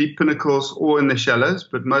off deep pinnacles or in the shallows,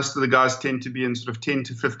 but most of the guys tend to be in sort of 10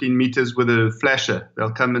 to 15 meters with a flasher.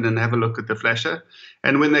 They'll come in and have a look at the flasher.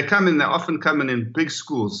 And when they come in, they often come in big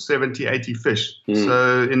schools, 70, 80 fish.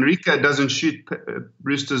 So Enrique doesn't shoot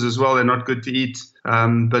roosters as well. They're not good to eat.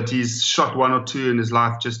 But he's shot 1 or 2 in his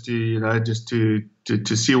life just to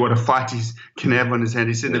see what a fight he can have on his hand.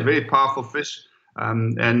 He said they're very powerful fish.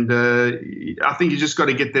 I think you just got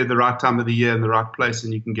to get there the right time of the year and the right place,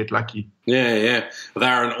 and you can get lucky. Yeah, yeah.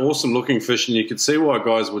 They're an awesome looking fish, and you can see why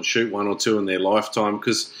guys would shoot one or two in their lifetime,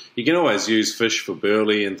 because you can always use fish for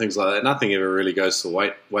burley and things like that. Nothing ever really goes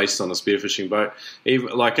to waste on a spearfishing boat. Even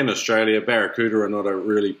like in Australia, barracuda are not a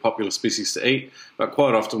really popular species to eat, but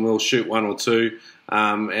quite often we'll shoot one or two.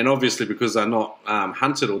 And obviously because they're not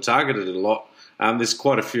hunted or targeted a lot, there's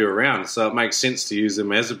quite a few around, so it makes sense to use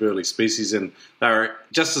them as a burley species, and they're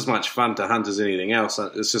just as much fun to hunt as anything else.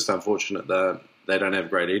 It's just unfortunate that they don't have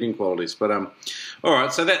great eating qualities. But all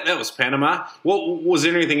right, so that was Panama. What was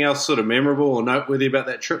there anything else sort of memorable or noteworthy about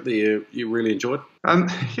that trip that you really enjoyed?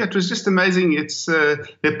 Yeah, it was just amazing. It's there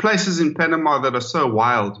are places in Panama that are so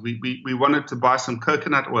wild. We wanted to buy some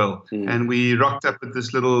coconut oil, and we rocked up at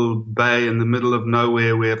this little bay in the middle of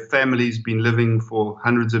nowhere where a family's been living for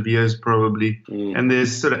hundreds of years probably, and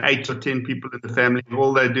there's sort of 8 or 10 people in the family, and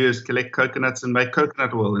all they do is collect coconuts and make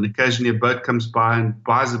coconut oil, and occasionally a boat comes by and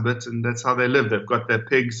buys a bit, and that's how they live. They've got their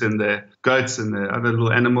pigs and their goats and their other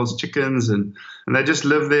little animals, chickens, and they just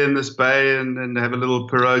live there in this bay and have a little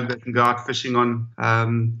pirogue they can go out fishing on.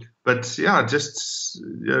 But yeah, just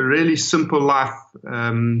a really simple life,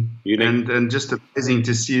 and just amazing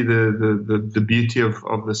to see the beauty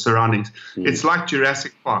of the surroundings. It's like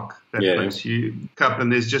Jurassic Park, that place. You look up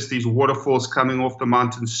and there's just these waterfalls coming off the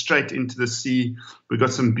mountain straight into the sea. We've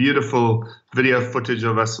got some beautiful video footage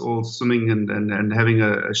of us all swimming and having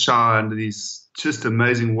a shower under these just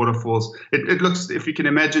amazing waterfalls. It looks, if you can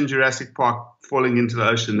imagine Jurassic Park falling into the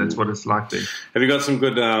ocean, that's what it's like there. Have you got some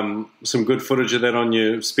good footage of that on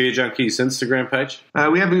your Spearjunkies Instagram page?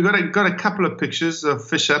 We haven't got a couple of pictures of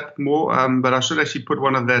fish up more, but I should actually put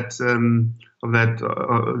one of that.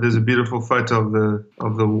 There's a beautiful photo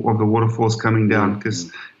of the waterfalls coming down, because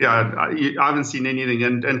I haven't seen anything.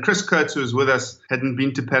 And Chris Coates, who was with us, hadn't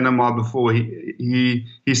been to Panama before. He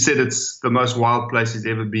said it's the most wild place he's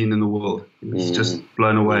ever been in the world. He was just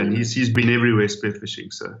blown away, and he's been everywhere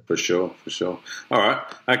spearfishing. So for sure. All right,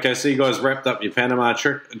 okay. So you guys wrapped up your Panama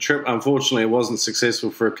trip. Unfortunately, it wasn't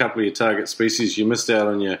successful for a couple of your target species. You missed out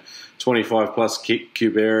on your 25 plus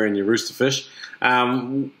cubera and your roosterfish.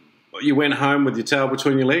 You went home with your tail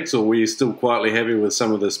between your legs, or were you still quietly happy with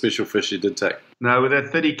some of the special fish you did take? No, with that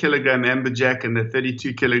 30-kilogram amberjack and the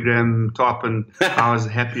 32-kilogram tarpon, I was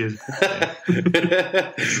happy as.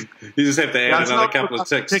 You just have to add another couple of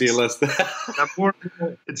ticks to your list.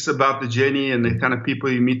 It's about the journey and the kind of people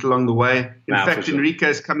you meet along the way. In fact, Enrique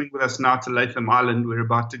is coming with us now to Latham Island. We're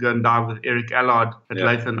about to go and dive with Eric Allard at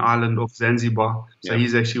Latham Island off Zanzibar. So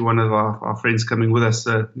he's actually one of our friends coming with us.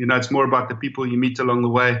 So, it's more about the people you meet along the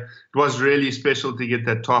way. It was really special to get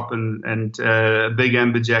that top and big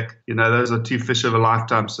amberjack. Those are two fish of a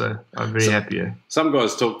lifetime, so I'm very happy. Yeah. Some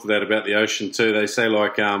guys talk to that about the ocean too. They say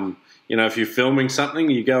like, if you're filming something,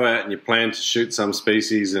 you go out and you plan to shoot some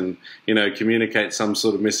species and, communicate some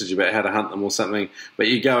sort of message about how to hunt them or something. But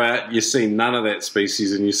you go out, you see none of that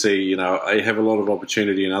species, and you see, you have a lot of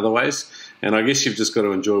opportunity in other ways. And I guess you've just got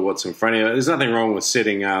to enjoy what's in front of you. There's nothing wrong with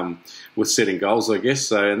setting goals, I guess.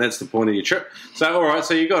 So, and that's the point of your trip. So, all right.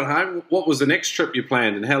 So you got home. What was the next trip you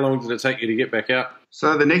planned, and how long did it take you to get back out?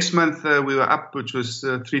 So the next month we were up, which was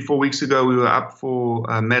 3-4 weeks ago. We were up for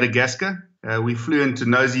Madagascar. We flew into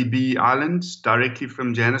Nosy Be Island directly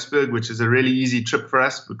from Johannesburg, which is a really easy trip for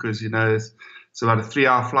us because it's about a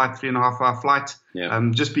 3.5-hour flight. Yeah.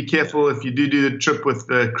 Just be careful if you do the trip with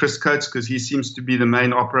Chris Coates, because he seems to be the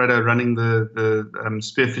main operator running the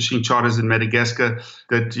spearfishing charters in Madagascar,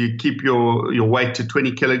 that you keep your weight to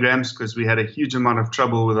 20 kilograms, because we had a huge amount of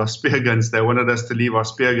trouble with our spear guns. They wanted us to leave our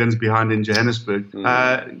spear guns behind in Johannesburg.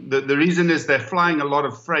 The reason is they're flying a lot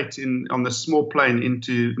of freight on the small plane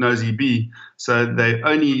into Nosy Be, so they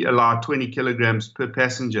only allow 20 kilograms per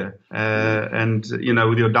passenger. And,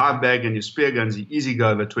 with your dive bag and your spear guns, you easily go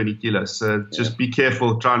over 20 kilos. So just be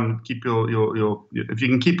careful. Try and keep your if you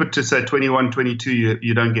can keep it to, say, 21, 22,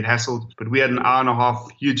 you don't get hassled. But we had an hour and a half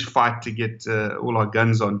huge fight to get all our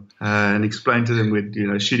guns on and explain to them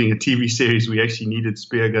we're shooting a TV series. We actually needed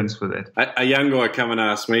spear guns for that. A young guy come and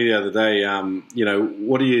asked me the other day,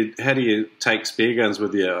 how do you take spear guns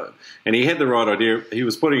with you? And he had the right idea. He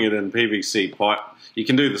was putting it in PVC pipe. You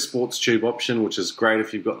can do the sports tube option, which is great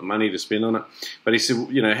if you've got the money to spend on it. But he said,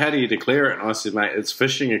 how do you declare it? And I said, mate, it's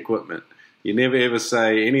fishing equipment. You never ever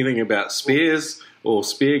say anything about spears or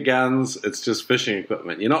spear guns. It's just fishing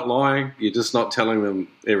equipment. You're not lying. You're just not telling them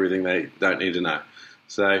everything they don't need to know.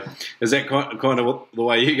 So is that kind of the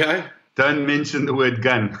way you go? Don't mention the word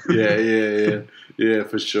gun. Yeah,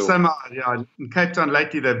 for sure. In Cape Town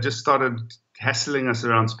lately, they've just started hassling us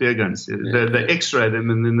around spear guns. They x-ray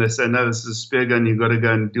them and then they say, no, this is a spear gun. You've got to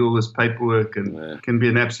go and do all this paperwork, and it can be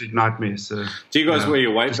an absolute nightmare. So, do you guys wear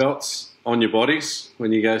your weight belts on your bodies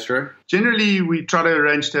when you go through? Generally, we try to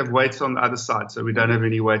arrange to have weights on the other side, so we don't have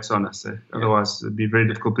any weights on us. So otherwise, it'd be very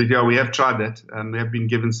difficult. But yeah, we have tried that. We have been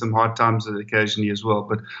given some hard times occasionally as well.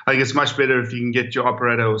 But I think it's much better if you can get your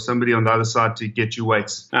operator or somebody on the other side to get you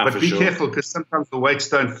weights. But be careful, because sometimes the weights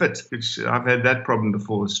don't fit, which I've had that problem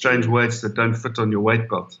before. Strange weights that don't fit on your weight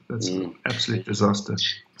belt. That's an absolute disaster.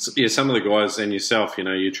 So, yeah, some of the guys and yourself,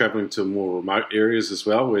 you're traveling to more remote areas as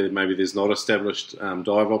well, where maybe there's not established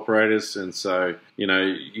dive operators, and so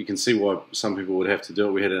you can see why some people would have to do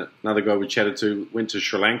it. We had another guy we chatted to went to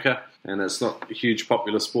Sri Lanka, and it's not a huge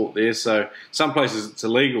popular sport there. So some places it's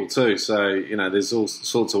illegal too. So there's all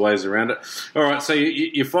sorts of ways around it. All right, so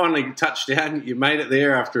you finally touched down. You made it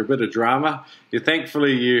there after a bit of drama.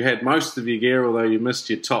 Thankfully you had most of your gear, although you missed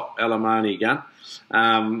your top Alemani gun.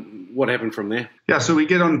 What happened from there? Yeah, so we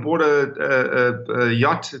get on board a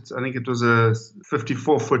yacht. I think it was a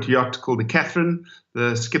 54-foot yacht called the Catherine.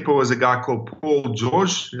 The skipper was a guy called Paul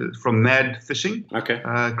George from Mad Fishing. Okay.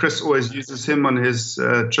 Chris always uses him on his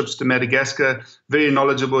trips to Madagascar. Very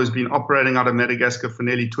knowledgeable. He's been operating out of Madagascar for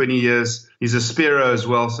nearly 20 years. He's a spearer as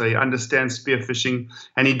well, so he understands spearfishing.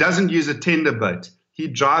 And he doesn't use a tender boat. He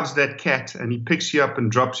drives that cat and he picks you up and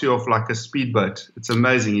drops you off like a speedboat. It's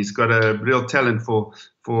amazing. He's got a real talent for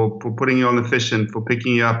putting you on the fish and for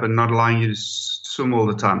picking you up and not allowing you to swim all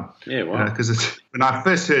the time. Yeah, wow. Because when I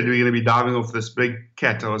first heard we were going to be diving off this big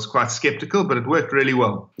cat, I was quite skeptical, but it worked really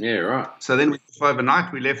well. Yeah, right. So then we left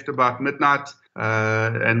overnight. We left about midnight,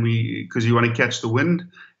 and because you want to catch the wind.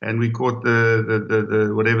 And we caught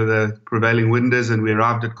the whatever the prevailing wind is, and we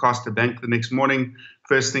arrived at Caster Bank the next morning.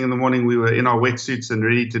 First thing in the morning, we were in our wetsuits and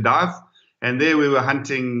ready to dive. And there we were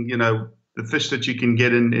hunting, the fish that you can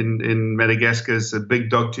get in Madagascar is a big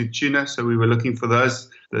dogtooth tuna. So we were looking for those.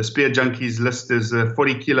 The Spearjunkies list is a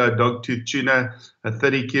 40-kilo dogtooth tuna, a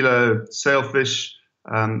 30-kilo sailfish.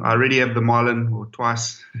 I already have the marlin, or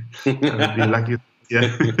twice. I'd be lucky. Yeah.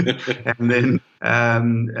 and then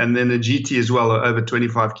a GT as well, over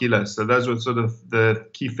 25 kilos. So those were sort of the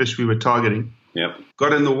key fish we were targeting. Yep.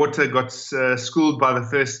 Got in the water, got schooled by the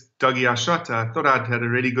first doggy I shot. I thought I'd had a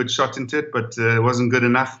really good shot into it, but it wasn't good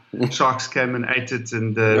enough. Sharks came and ate it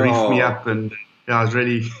and reefed me up, and I was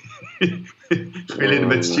really feeling a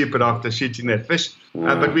bit stupid after shooting that fish.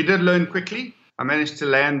 But we did learn quickly. I managed to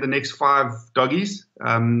land the next 5 doggies,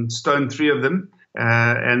 stoned 3 of them.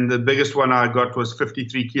 And the biggest one I got was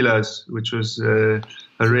 53 kilos, which was a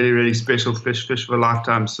really, really special fish of a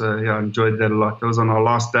lifetime. So, yeah, I enjoyed that a lot. That was on our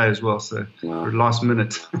last day as well, so last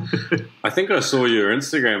minute. I think I saw your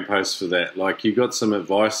Instagram post for that. Like, you got some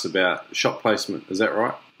advice about shot placement. Is that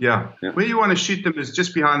right? Yeah. Where you want to shoot them is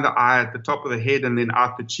just behind the eye, at the top of the head, and then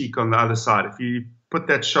out the cheek on the other side. If you put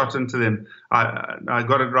that shot into them, I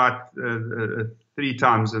got it right 3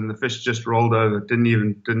 times, and the fish just rolled over. Didn't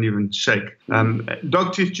even shake.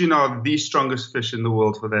 Dogtooth tuna are the strongest fish in the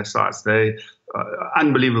world for their size. They are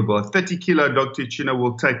unbelievable. A 30-kilo dogtooth tuna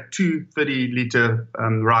will take 2 30-liter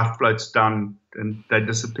rife floats down, and they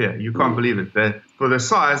disappear. You can't believe it. They're, for their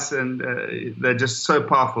size, and they're just so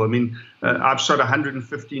powerful. I mean, I've shot a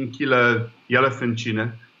 115-kilo yellowfin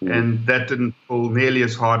tuna, and that didn't pull nearly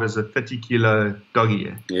as hard as a 30-kilo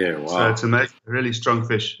doggy. Yeah, wow. So it's amazing, really strong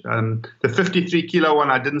fish. The 53-kilo one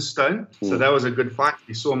I didn't stone, so that was a good fight.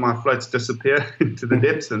 We saw my floats disappear into the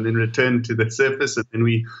depths and then return to the surface, and then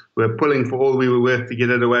we were pulling for all we were worth to get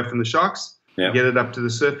it away from the sharks, get it up to the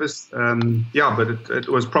surface. But it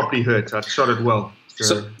was properly hurt. I shot it well.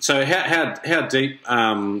 So how deep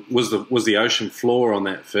was the ocean floor on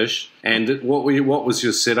that fish, and what was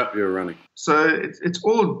your setup you were running? So it's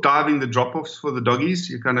all diving the drop-offs for the doggies.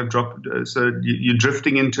 You kind of drop, so you're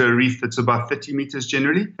drifting into a reef that's about 30 meters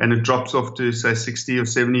generally, and it drops off to, say, 60 or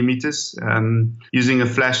 70 meters, using a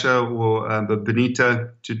flasher or a bonito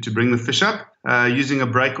to bring the fish up. Using a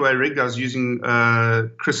breakaway rig, I was using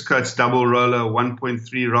Chris Coates double roller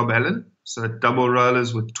 1.3 Rob Allen. So double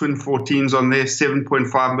rollers with twin 14s on there,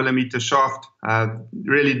 7.5 millimeter shaft.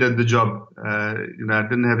 Really did the job. I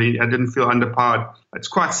didn't feel underpowered. It's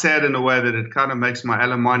quite sad in a way that it kind of makes my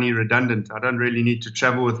Alemani redundant. I don't really need to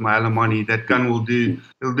travel with my Alemani. That gun it'll do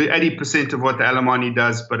 80% of what the Alemani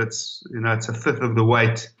does, but it's a fifth of the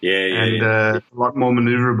weight. A lot more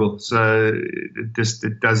maneuverable. So it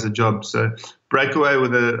does the job. So breakaway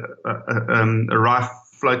with a rife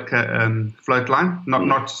float line,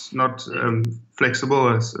 not flexible,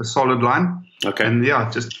 a solid line. Okay. And yeah,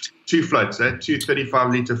 just 2 floats, two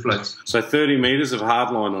 35-litre floats. So 30 metres of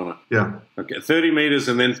hard line on it. Yeah. Okay, 30 metres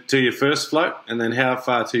and then to your first float, and then how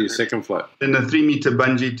far to your second float? Then a 3-metre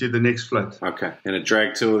bungee to the next float. Okay, and it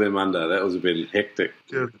dragged 2 of them under. That was a bit hectic.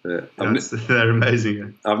 Yeah. They're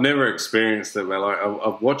amazing. I've never experienced it, but like,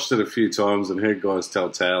 I've watched it a few times and heard guys tell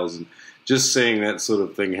tales, and just seeing that sort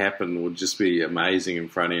of thing happen would just be amazing in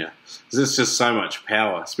front of you. Because it's just so much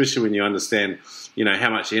power, especially when you understand, how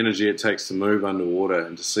much energy it takes to move underwater,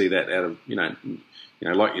 and to see that out of,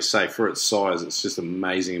 like you say, for its size, it's just an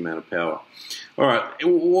amazing amount of power. All right,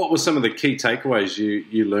 what were some of the key takeaways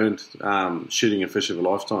you learned shooting a fish of a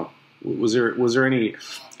lifetime? Was there any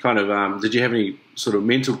kind of did you have any sort of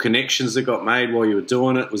mental connections that got made while you were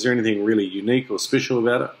doing it? Was there anything really unique or special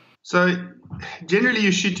about it? So generally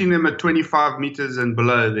you're shooting them at 25 meters and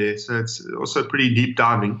below there, so it's also pretty deep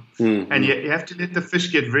diving. Mm-hmm. And you have to let the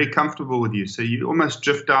fish get very comfortable with you. So you almost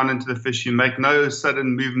drift down into the fish. You make no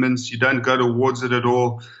sudden movements. You don't go towards it at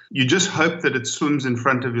all. You just hope that it swims in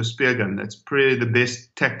front of your spear gun. That's probably the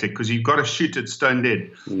best tactic, because you've got to shoot it stone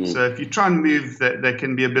dead. Mm. So if you try and move, they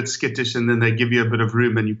can be a bit skittish, and then they give you a bit of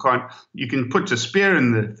room, and you can put your spear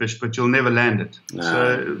in the fish, but you'll never land it. No.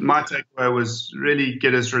 So my takeaway was really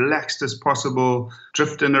get as relaxed as possible,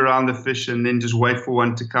 drift in around the fish, and then just wait for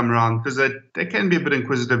one to come around, because they can be a bit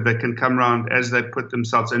inquisitive. They can come around as they put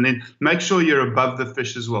themselves, and then make sure you're above the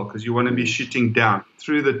fish as well, because you want to be shooting down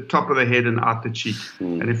through the top of the head and out the cheek.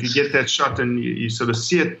 Mm. And if you get that shot and you sort of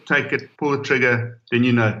see it, take it, pull the trigger, then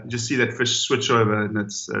you just see that fish switch over, and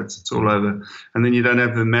it's all over. And then you don't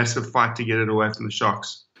have the massive fight to get it away from the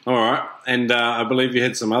sharks. All right. And I believe you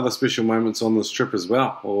had some other special moments on this trip as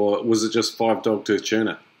well, or was it just 5 dog-tooth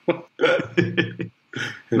tuna?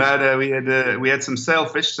 No, we had some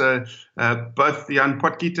sailfish. So both the young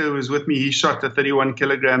Potgieter who was with me, he shot a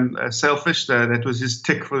 31-kilogram sailfish. That was his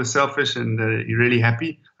tick for the sailfish, and he's really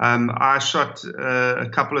happy. I shot a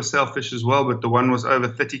couple of sailfish as well, but the one was over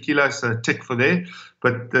 30 kilos, so a tick for there.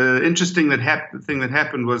 But the interesting thing that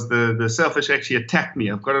happened was the sailfish actually attacked me.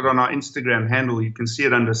 I've got it on our Instagram handle. You can see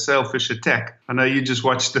it under sailfish attack. I know you just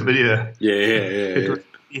watched the video. Yeah. It was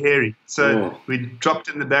hairy. So we dropped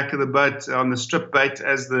in the back of the boat on the strip bait.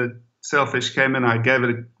 As the sailfish came in, I gave it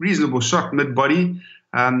a reasonable shot mid-body.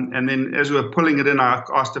 And then as we were pulling it in, I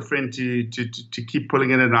asked a friend to keep pulling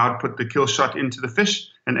it in, and I'd put the kill shot into the fish.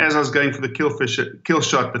 And as I was going for the kill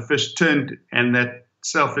shot, the fish turned, and that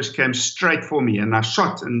sailfish came straight for me, and I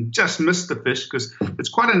shot and just missed the fish, because it's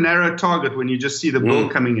quite a narrow target when you just see the bill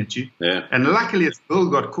coming at you. Yeah. And luckily its bill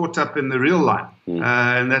got caught up in the reel line,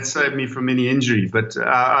 and that saved me from any injury. But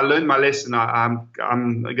I learned my lesson. I'm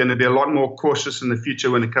going to be a lot more cautious in the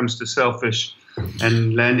future when it comes to sailfish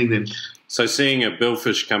and landing them. So seeing a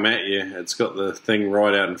billfish come at you, it's got the thing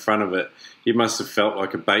right out in front of it. You must have felt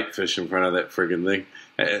like a bait fish in front of that friggin' thing.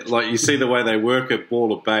 Like, you see the way they work a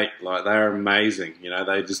ball of bait, like, they're amazing.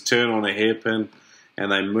 They just turn on a hairpin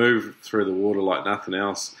and they move through the water like nothing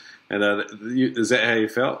else. And is that how you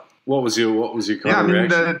felt? What was your kind of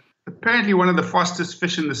reaction? Apparently one of the fastest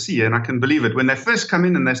fish in the sea, and I can believe it. When they first come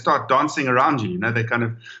in and they start dancing around you,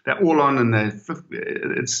 they're all on, and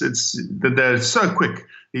they're so quick.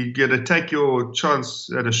 You got to take your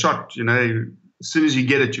chance at a shot. As soon as you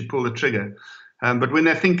get it, you pull the trigger. But when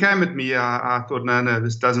that thing came at me, I thought, no,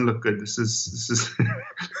 this doesn't look good. This is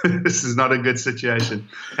this is not a good situation.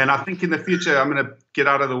 And I think in the future, I'm going to get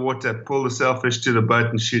out of the water, pull the sailfish to the boat,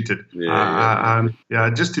 and shoot it.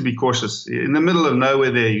 Just to be cautious. In the middle of nowhere,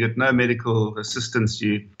 there, you got no medical assistance.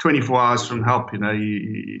 You 24 hours from help.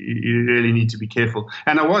 You really need to be careful.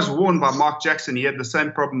 And I was warned by Mark Jackson. He had the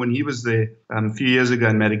same problem when he was there a few years ago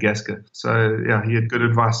in Madagascar. So he had good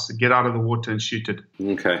advice: get out of the water and shoot it.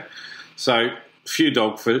 Okay, so a few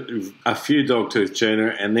dog-tooth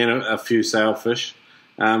tuna, and then a few sailfish.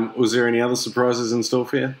 Was there any other surprises in store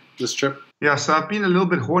for you this trip? Yeah, so I've been a little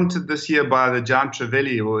bit haunted this year by the giant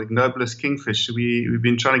trevally, or ignobilis kingfish. We've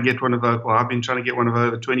been trying to get one of I've been trying to get one of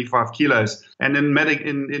over 25 kilos. And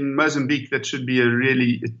in Mozambique, that should be a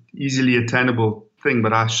really easily attainable thing,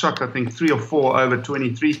 but I shot, I think, 3 or 4 over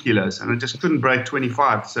 23 kilos, and I just couldn't break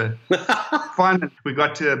 25. So finally, we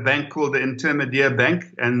got to a bank called the Intermediate Bank,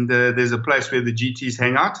 and there's a place where the GTs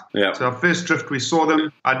hang out. Yep. So our first drift, we saw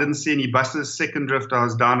them. I didn't see any buses. Second drift, I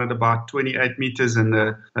was down at about 28 meters, and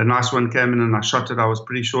a nice one came in, and I shot it. I was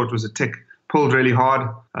pretty sure it was a tick. Pulled really hard.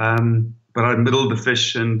 But I middled the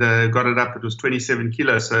fish and got it up. It was 27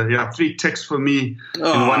 kilos. So, 3 ticks for me in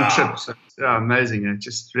one trip. So, amazing. It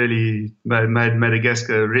just really made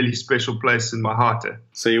Madagascar a really special place in my heart.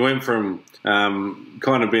 So you went from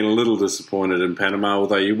kind of being a little disappointed in Panama,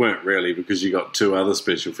 although you weren't really, because you got 2 other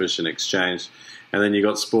special fish in exchange. and then you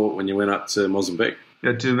got sport when you went up to Mozambique.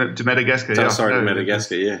 Yeah, to Madagascar. To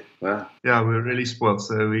Madagascar, yeah. Wow. Yeah, we were really spoiled.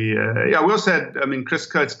 So we also had, Chris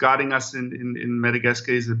Coates guiding us in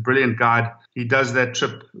Madagascar. He's a brilliant guide. He does that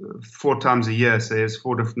trip 4 times a year. So he has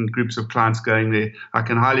 4 different groups of clients going there. I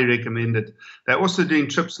can highly recommend it. They're also doing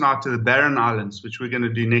trips now to the Barren Islands, which we're going to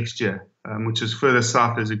do next year, which is further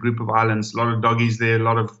south. There's a group of islands, a lot of doggies there, a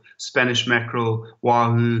lot of Spanish mackerel,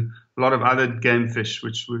 wahoo, a lot of other game fish,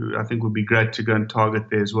 which I think would be great to go and target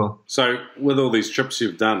there as well. So with all these trips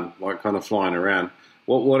you've done, like kind of flying around,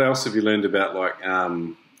 what else have you learned about, like,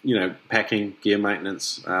 packing, gear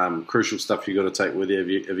maintenance, crucial stuff you got to take with you?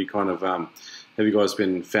 Have you guys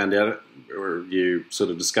been found out, or have you sort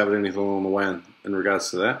of discovered anything along the way in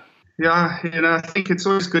regards to that? Yeah, I think it's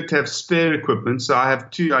always good to have spare equipment. So I have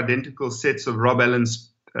 2 identical sets of Rob Allen's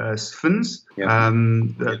fins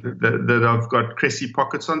that I've got Cressy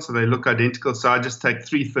pockets on, so they look identical. So I just take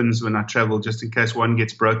 3 fins when I travel, just in case one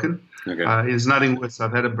gets broken. Okay. There's nothing worse.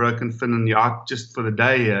 I've had a broken fin in the out just for the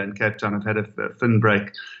day here in Cape Town. I've had a fin break,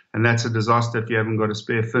 and that's a disaster if you haven't got a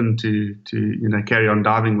spare fin to carry on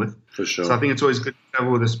diving with. For sure. So I think it's always good to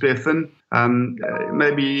travel with a spare fin.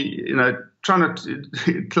 Maybe try not to,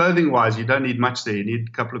 clothing-wise, you don't need much there. You need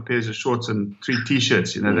a couple of pairs of shorts and 3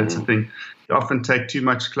 T-shirts. That's the thing. You often take too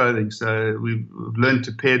much clothing. So we've learned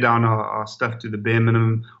to pare down our stuff to the bare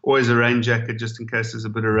minimum. Always a rain jacket just in case there's a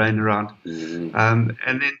bit of rain around. And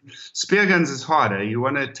then spear guns is harder. You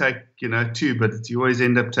want to take, 2, but you always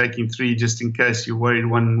end up taking 3 just in case you're worried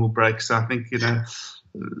one will break. So I think,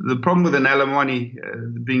 the problem with an Alamani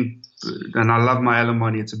and I love my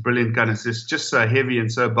Alamani, it's a brilliant gun. It's just so heavy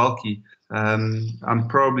and so bulky. I'm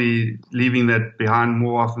probably leaving that behind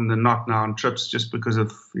more often than not now on trips, just because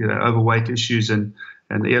of overweight issues and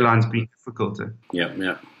the airlines being difficult.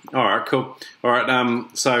 Yeah. All right, cool. All right,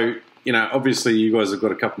 so obviously you guys have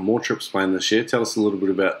got a couple more trips planned this year. Tell us a little bit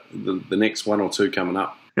about the next 1 or 2 coming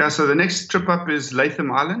up. Yeah, so the next trip up is Latham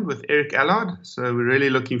Island with Eric Allard. So we're really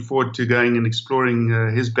looking forward to going and exploring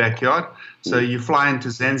his backyard. So you fly into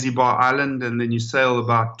Zanzibar Island and then you sail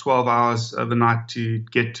about 12 hours overnight to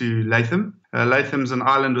get to Latham. Latham's an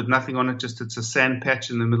island with nothing on it, it's a sand patch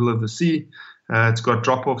in the middle of the sea. It's got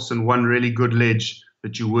drop-offs and one really good ledge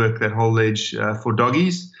that you work, that whole ledge, for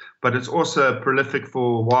doggies. But it's also prolific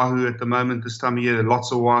for wahoo at the moment this time of year.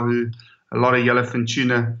 Lots of wahoo, a lot of yellowfin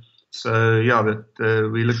tuna. So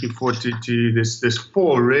we're looking forward to this. There's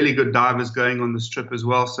 4 really good divers going on this trip as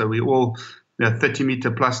well. So we all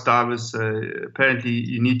 30-meter plus divers. Apparently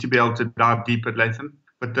you need to be able to dive deep at Latham.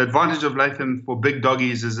 But the advantage of Latham for big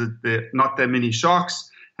doggies is that there are not that many sharks,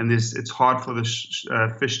 and it's hard for the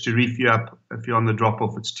fish to reef you up if you're on the drop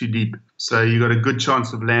off. It's too deep. So you got a good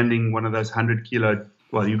chance of landing one of those 100-kilo.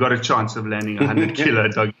 Well, you got a chance of landing a 100-kilo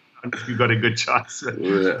doggy. You've got a good chance.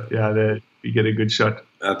 You get a good shot.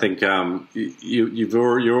 I think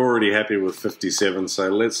you're already happy with 57, so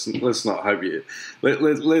let's not hope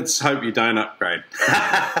let's hope you don't upgrade.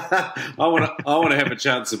 I want to have a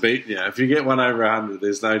chance of beating you. If you get one over 100,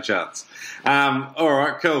 there's no chance. All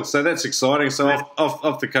right, cool. So that's exciting. So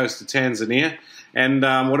off the coast of Tanzania, and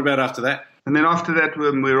what about after that? And then after that,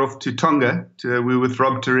 we're off to Tonga. We're with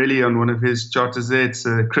Rob Torelli on one of his charters there. It's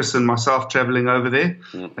Chris and myself traveling over there.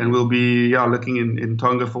 And we'll be looking in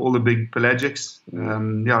Tonga for all the big pelagics.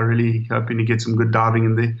 Really hoping to get some good diving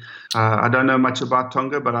in there. I don't know much about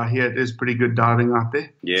Tonga, but I hear it is pretty good diving out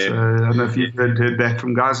there. Yeah. So I don't know if you've heard back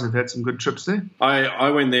from guys who've had some good trips there. I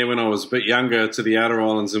went there when I was a bit younger to the outer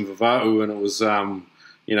islands in Vava'u, and it was,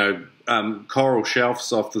 coral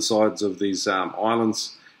shelves off the sides of these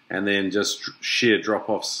islands. And then just sheer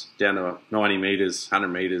drop-offs down to 90 metres,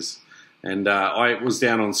 100 metres. And I was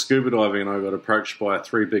down on scuba diving and I got approached by a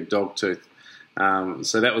 3 big dogtooth.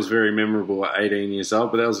 So that was very memorable at 18 years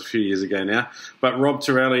old, but that was a few years ago now. But Rob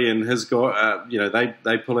Torelli and his guy,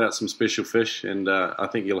 they pull out some special fish, and I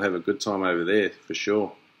think you'll have a good time over there for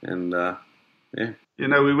sure. And, yeah.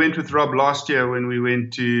 We went with Rob last year when we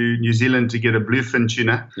went to New Zealand to get a bluefin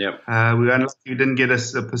tuna. Yep. We were unlucky we didn't get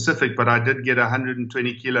a Pacific, but I did get a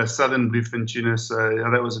 120-kilo southern bluefin tuna. So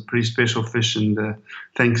that was a pretty special fish, and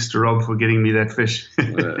thanks to Rob for getting me that fish.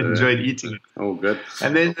 Enjoyed eating it. Oh, good.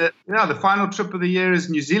 And then, the final trip of the year is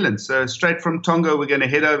New Zealand. So straight from Tonga, we're going to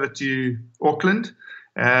head over to Auckland,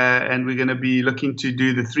 and we're going to be looking to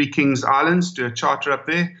do the 3 Kings Islands, do a charter up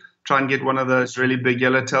there. Try and get one of those really big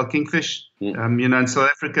yellowtail kingfish. In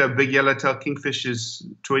South Africa, a big yellowtail kingfish is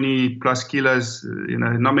 20 plus kilos.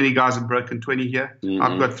 Not many guys have broken 20 here.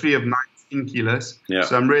 I've got 3 of 19 kilos. Yeah.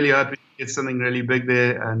 So I'm really hoping to get something really big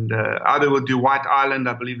there. And either we'll do White Island.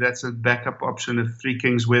 I believe that's a backup option if Three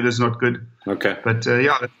Kings weather's not good. Okay. But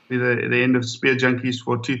yeah, that'll be the end of Spearjunkies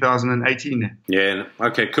for 2018. Yeah.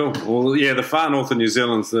 Okay, cool. Well, yeah, the far north of New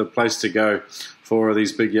Zealand's the place to go for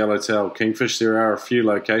these big yellowtail kingfish. There are a few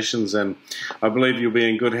locations, and I believe you'll be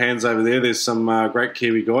in good hands over there. There's some great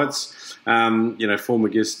Kiwi guides. Former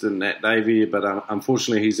guest Nat Davey, but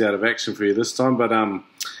unfortunately he's out of action for you this time. But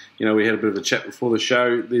we had a bit of a chat before the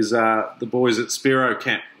show. There's the boys at Spearo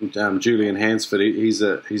Camp, Julian Hansford. He's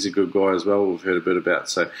a good guy as well. We've heard a bit about.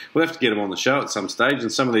 So we'll have to get him on the show at some stage.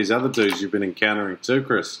 And some of these other dudes you've been encountering too,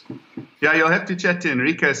 Chris. Yeah, you'll have to chat to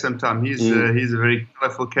Enrico sometime. He's a very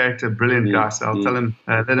colourful character, brilliant guy. So I'll tell him,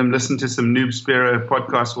 let him listen to some Noob Spearo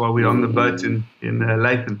podcasts while we're on the boat in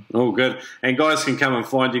Latham. Oh, good. And guys can come and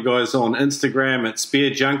find you guys on Instagram at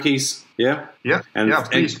Spearjunkies. Yeah? Yeah,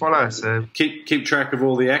 please follow us. Keep track of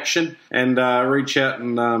all the action and reach out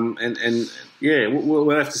and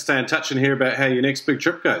we'll have to stay in touch and hear about how your next big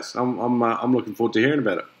trip goes. I'm looking forward to hearing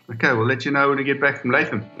about it. Okay, we'll let you know when we get back from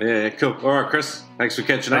Latham. Yeah, cool. All right, Chris. Thanks for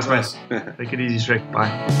catching up, mate. Take it easy, Shrek. Bye.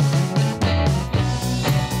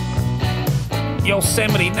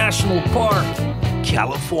 Yosemite National Park,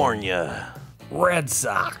 California. Red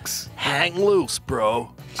Sox. Hang loose,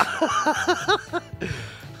 bro.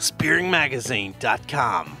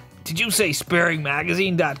 SpearingMagazine.com. Did you say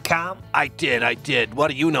SpearingMagazine.com? I did.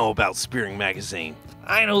 What do you know about Spearing Magazine?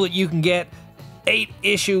 I know that you can get 8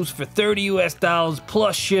 issues for $30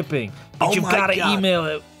 plus shipping. But you've got to email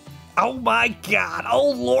it. Oh my God. Oh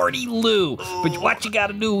Lordy Lou. But what you got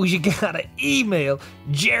to do is you got to email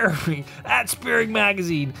Jeremy at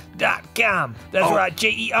SpearingMagazine.com. That's right.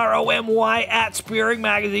 Jeromy at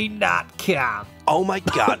SpearingMagazine.com. Oh my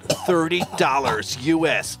God. $30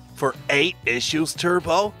 US for 8 issues,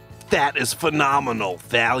 Turbo? That is phenomenal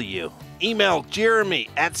value. Email Jeremy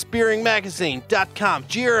at SpearingMagazine.com.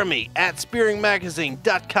 Jeremy at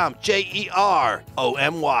SpearingMagazine.com. Jeromy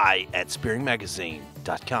at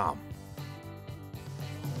SpearingMagazine.com.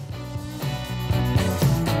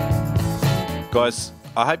 Guys,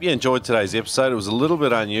 I hope you enjoyed today's episode. It was a little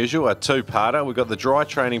bit unusual, a two-parter. We've got the dry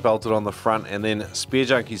training bolted on the front and then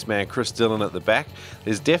Spearjunkies man Cris Dillon at the back.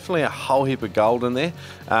 There's definitely a whole heap of gold in there.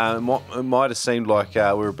 It might have seemed like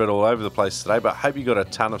we're a bit all over the place today, but I hope you got a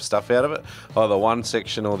ton of stuff out of it, either one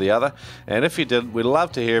section or the other. And if you did, we'd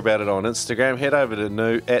love to hear about it on Instagram. Head over to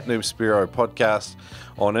at Noob Spearo Podcast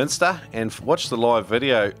on Insta and watch the live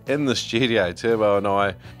video in the studio. Turbo and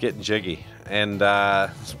I getting jiggy. And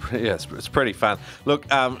it's pretty fun. Look,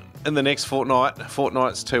 in the next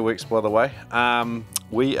fortnight's 2 weeks, by the way,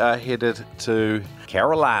 we are headed to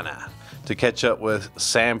Carolina to catch up with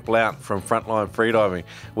Sam Blount from Frontline Freediving.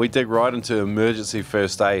 We dig right into emergency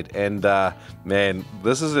first aid, and man,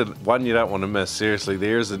 this is one you don't want to miss. Seriously,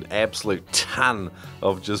 there is an absolute ton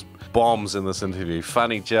of just bombs in this interview.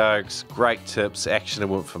 Funny jokes, great tips,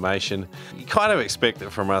 actionable information. You kind of expect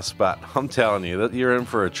it from us, but I'm telling you that you're in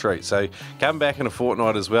for a treat. So come back in a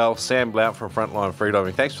fortnight as well. Sam Blount from Frontline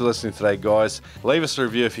Freediving. Thanks for listening today, guys. Leave us a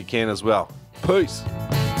review if you can as well. Peace.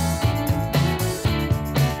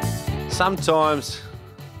 Sometimes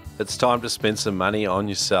it's time to spend some money on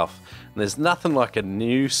yourself, and there's nothing like a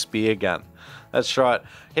new spear gun. That's right.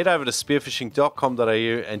 Head over to spearfishing.com.au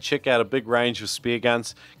and check out a big range of spear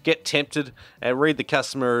guns. Get tempted and read the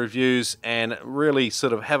customer reviews and really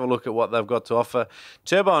sort of have a look at what they've got to offer.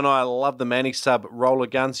 Turbo and I love the Mani-Sub roller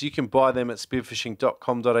guns. You can buy them at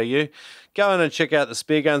spearfishing.com.au. Go in and check out the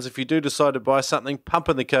spear guns. If you do decide to buy something, pump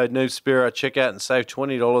in the code NoobSpearo at checkout and save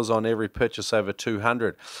 $20 on every purchase over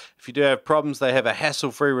 $200. If you do have problems, they have a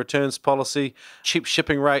hassle-free returns policy, cheap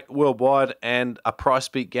shipping rate worldwide, and a price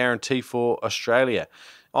beat guarantee for Australia.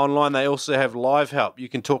 Online, they also have live help. You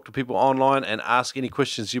can talk to people online and ask any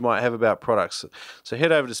questions you might have about products. So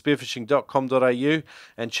head over to spearfishing.com.au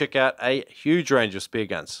and check out a huge range of spear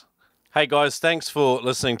guns. Hey guys, thanks for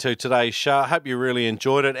listening to today's show. I hope you really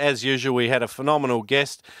enjoyed it. As usual, we had a phenomenal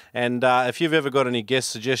guest, and if you've ever got any guest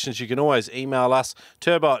suggestions, you can always email us,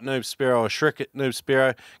 Turbo at NoobSpearo or Shrek at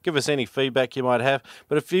NoobSpearo. Give us any feedback you might have.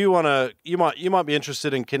 But if you want to, you might be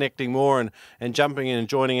interested in connecting more and jumping in and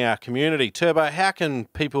joining our community. Turbo, how can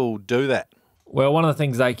people do that? Well, one of the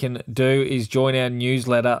things they can do is join our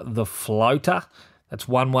newsletter, The Floater. That's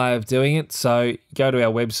one way of doing it. So go to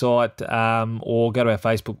our website or go to our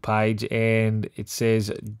Facebook page and it says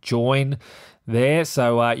join there.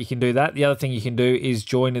 So you can do that. The other thing you can do is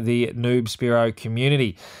join the Noob Spearo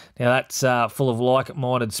community. Now that's full of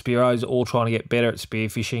like-minded Spearos all trying to get better at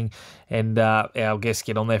spearfishing, and our guests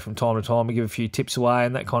get on there from time to time. We give a few tips away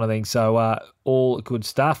and that kind of thing. So all good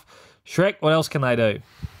stuff. Shrek, what else can they do?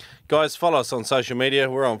 Guys, follow us on social media.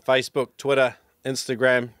 We're on Facebook, Twitter,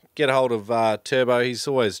 Instagram. Get a hold of Turbo. He's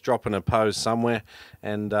always dropping a post somewhere.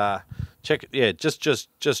 And just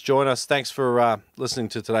join us. Thanks for listening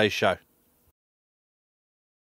to today's show.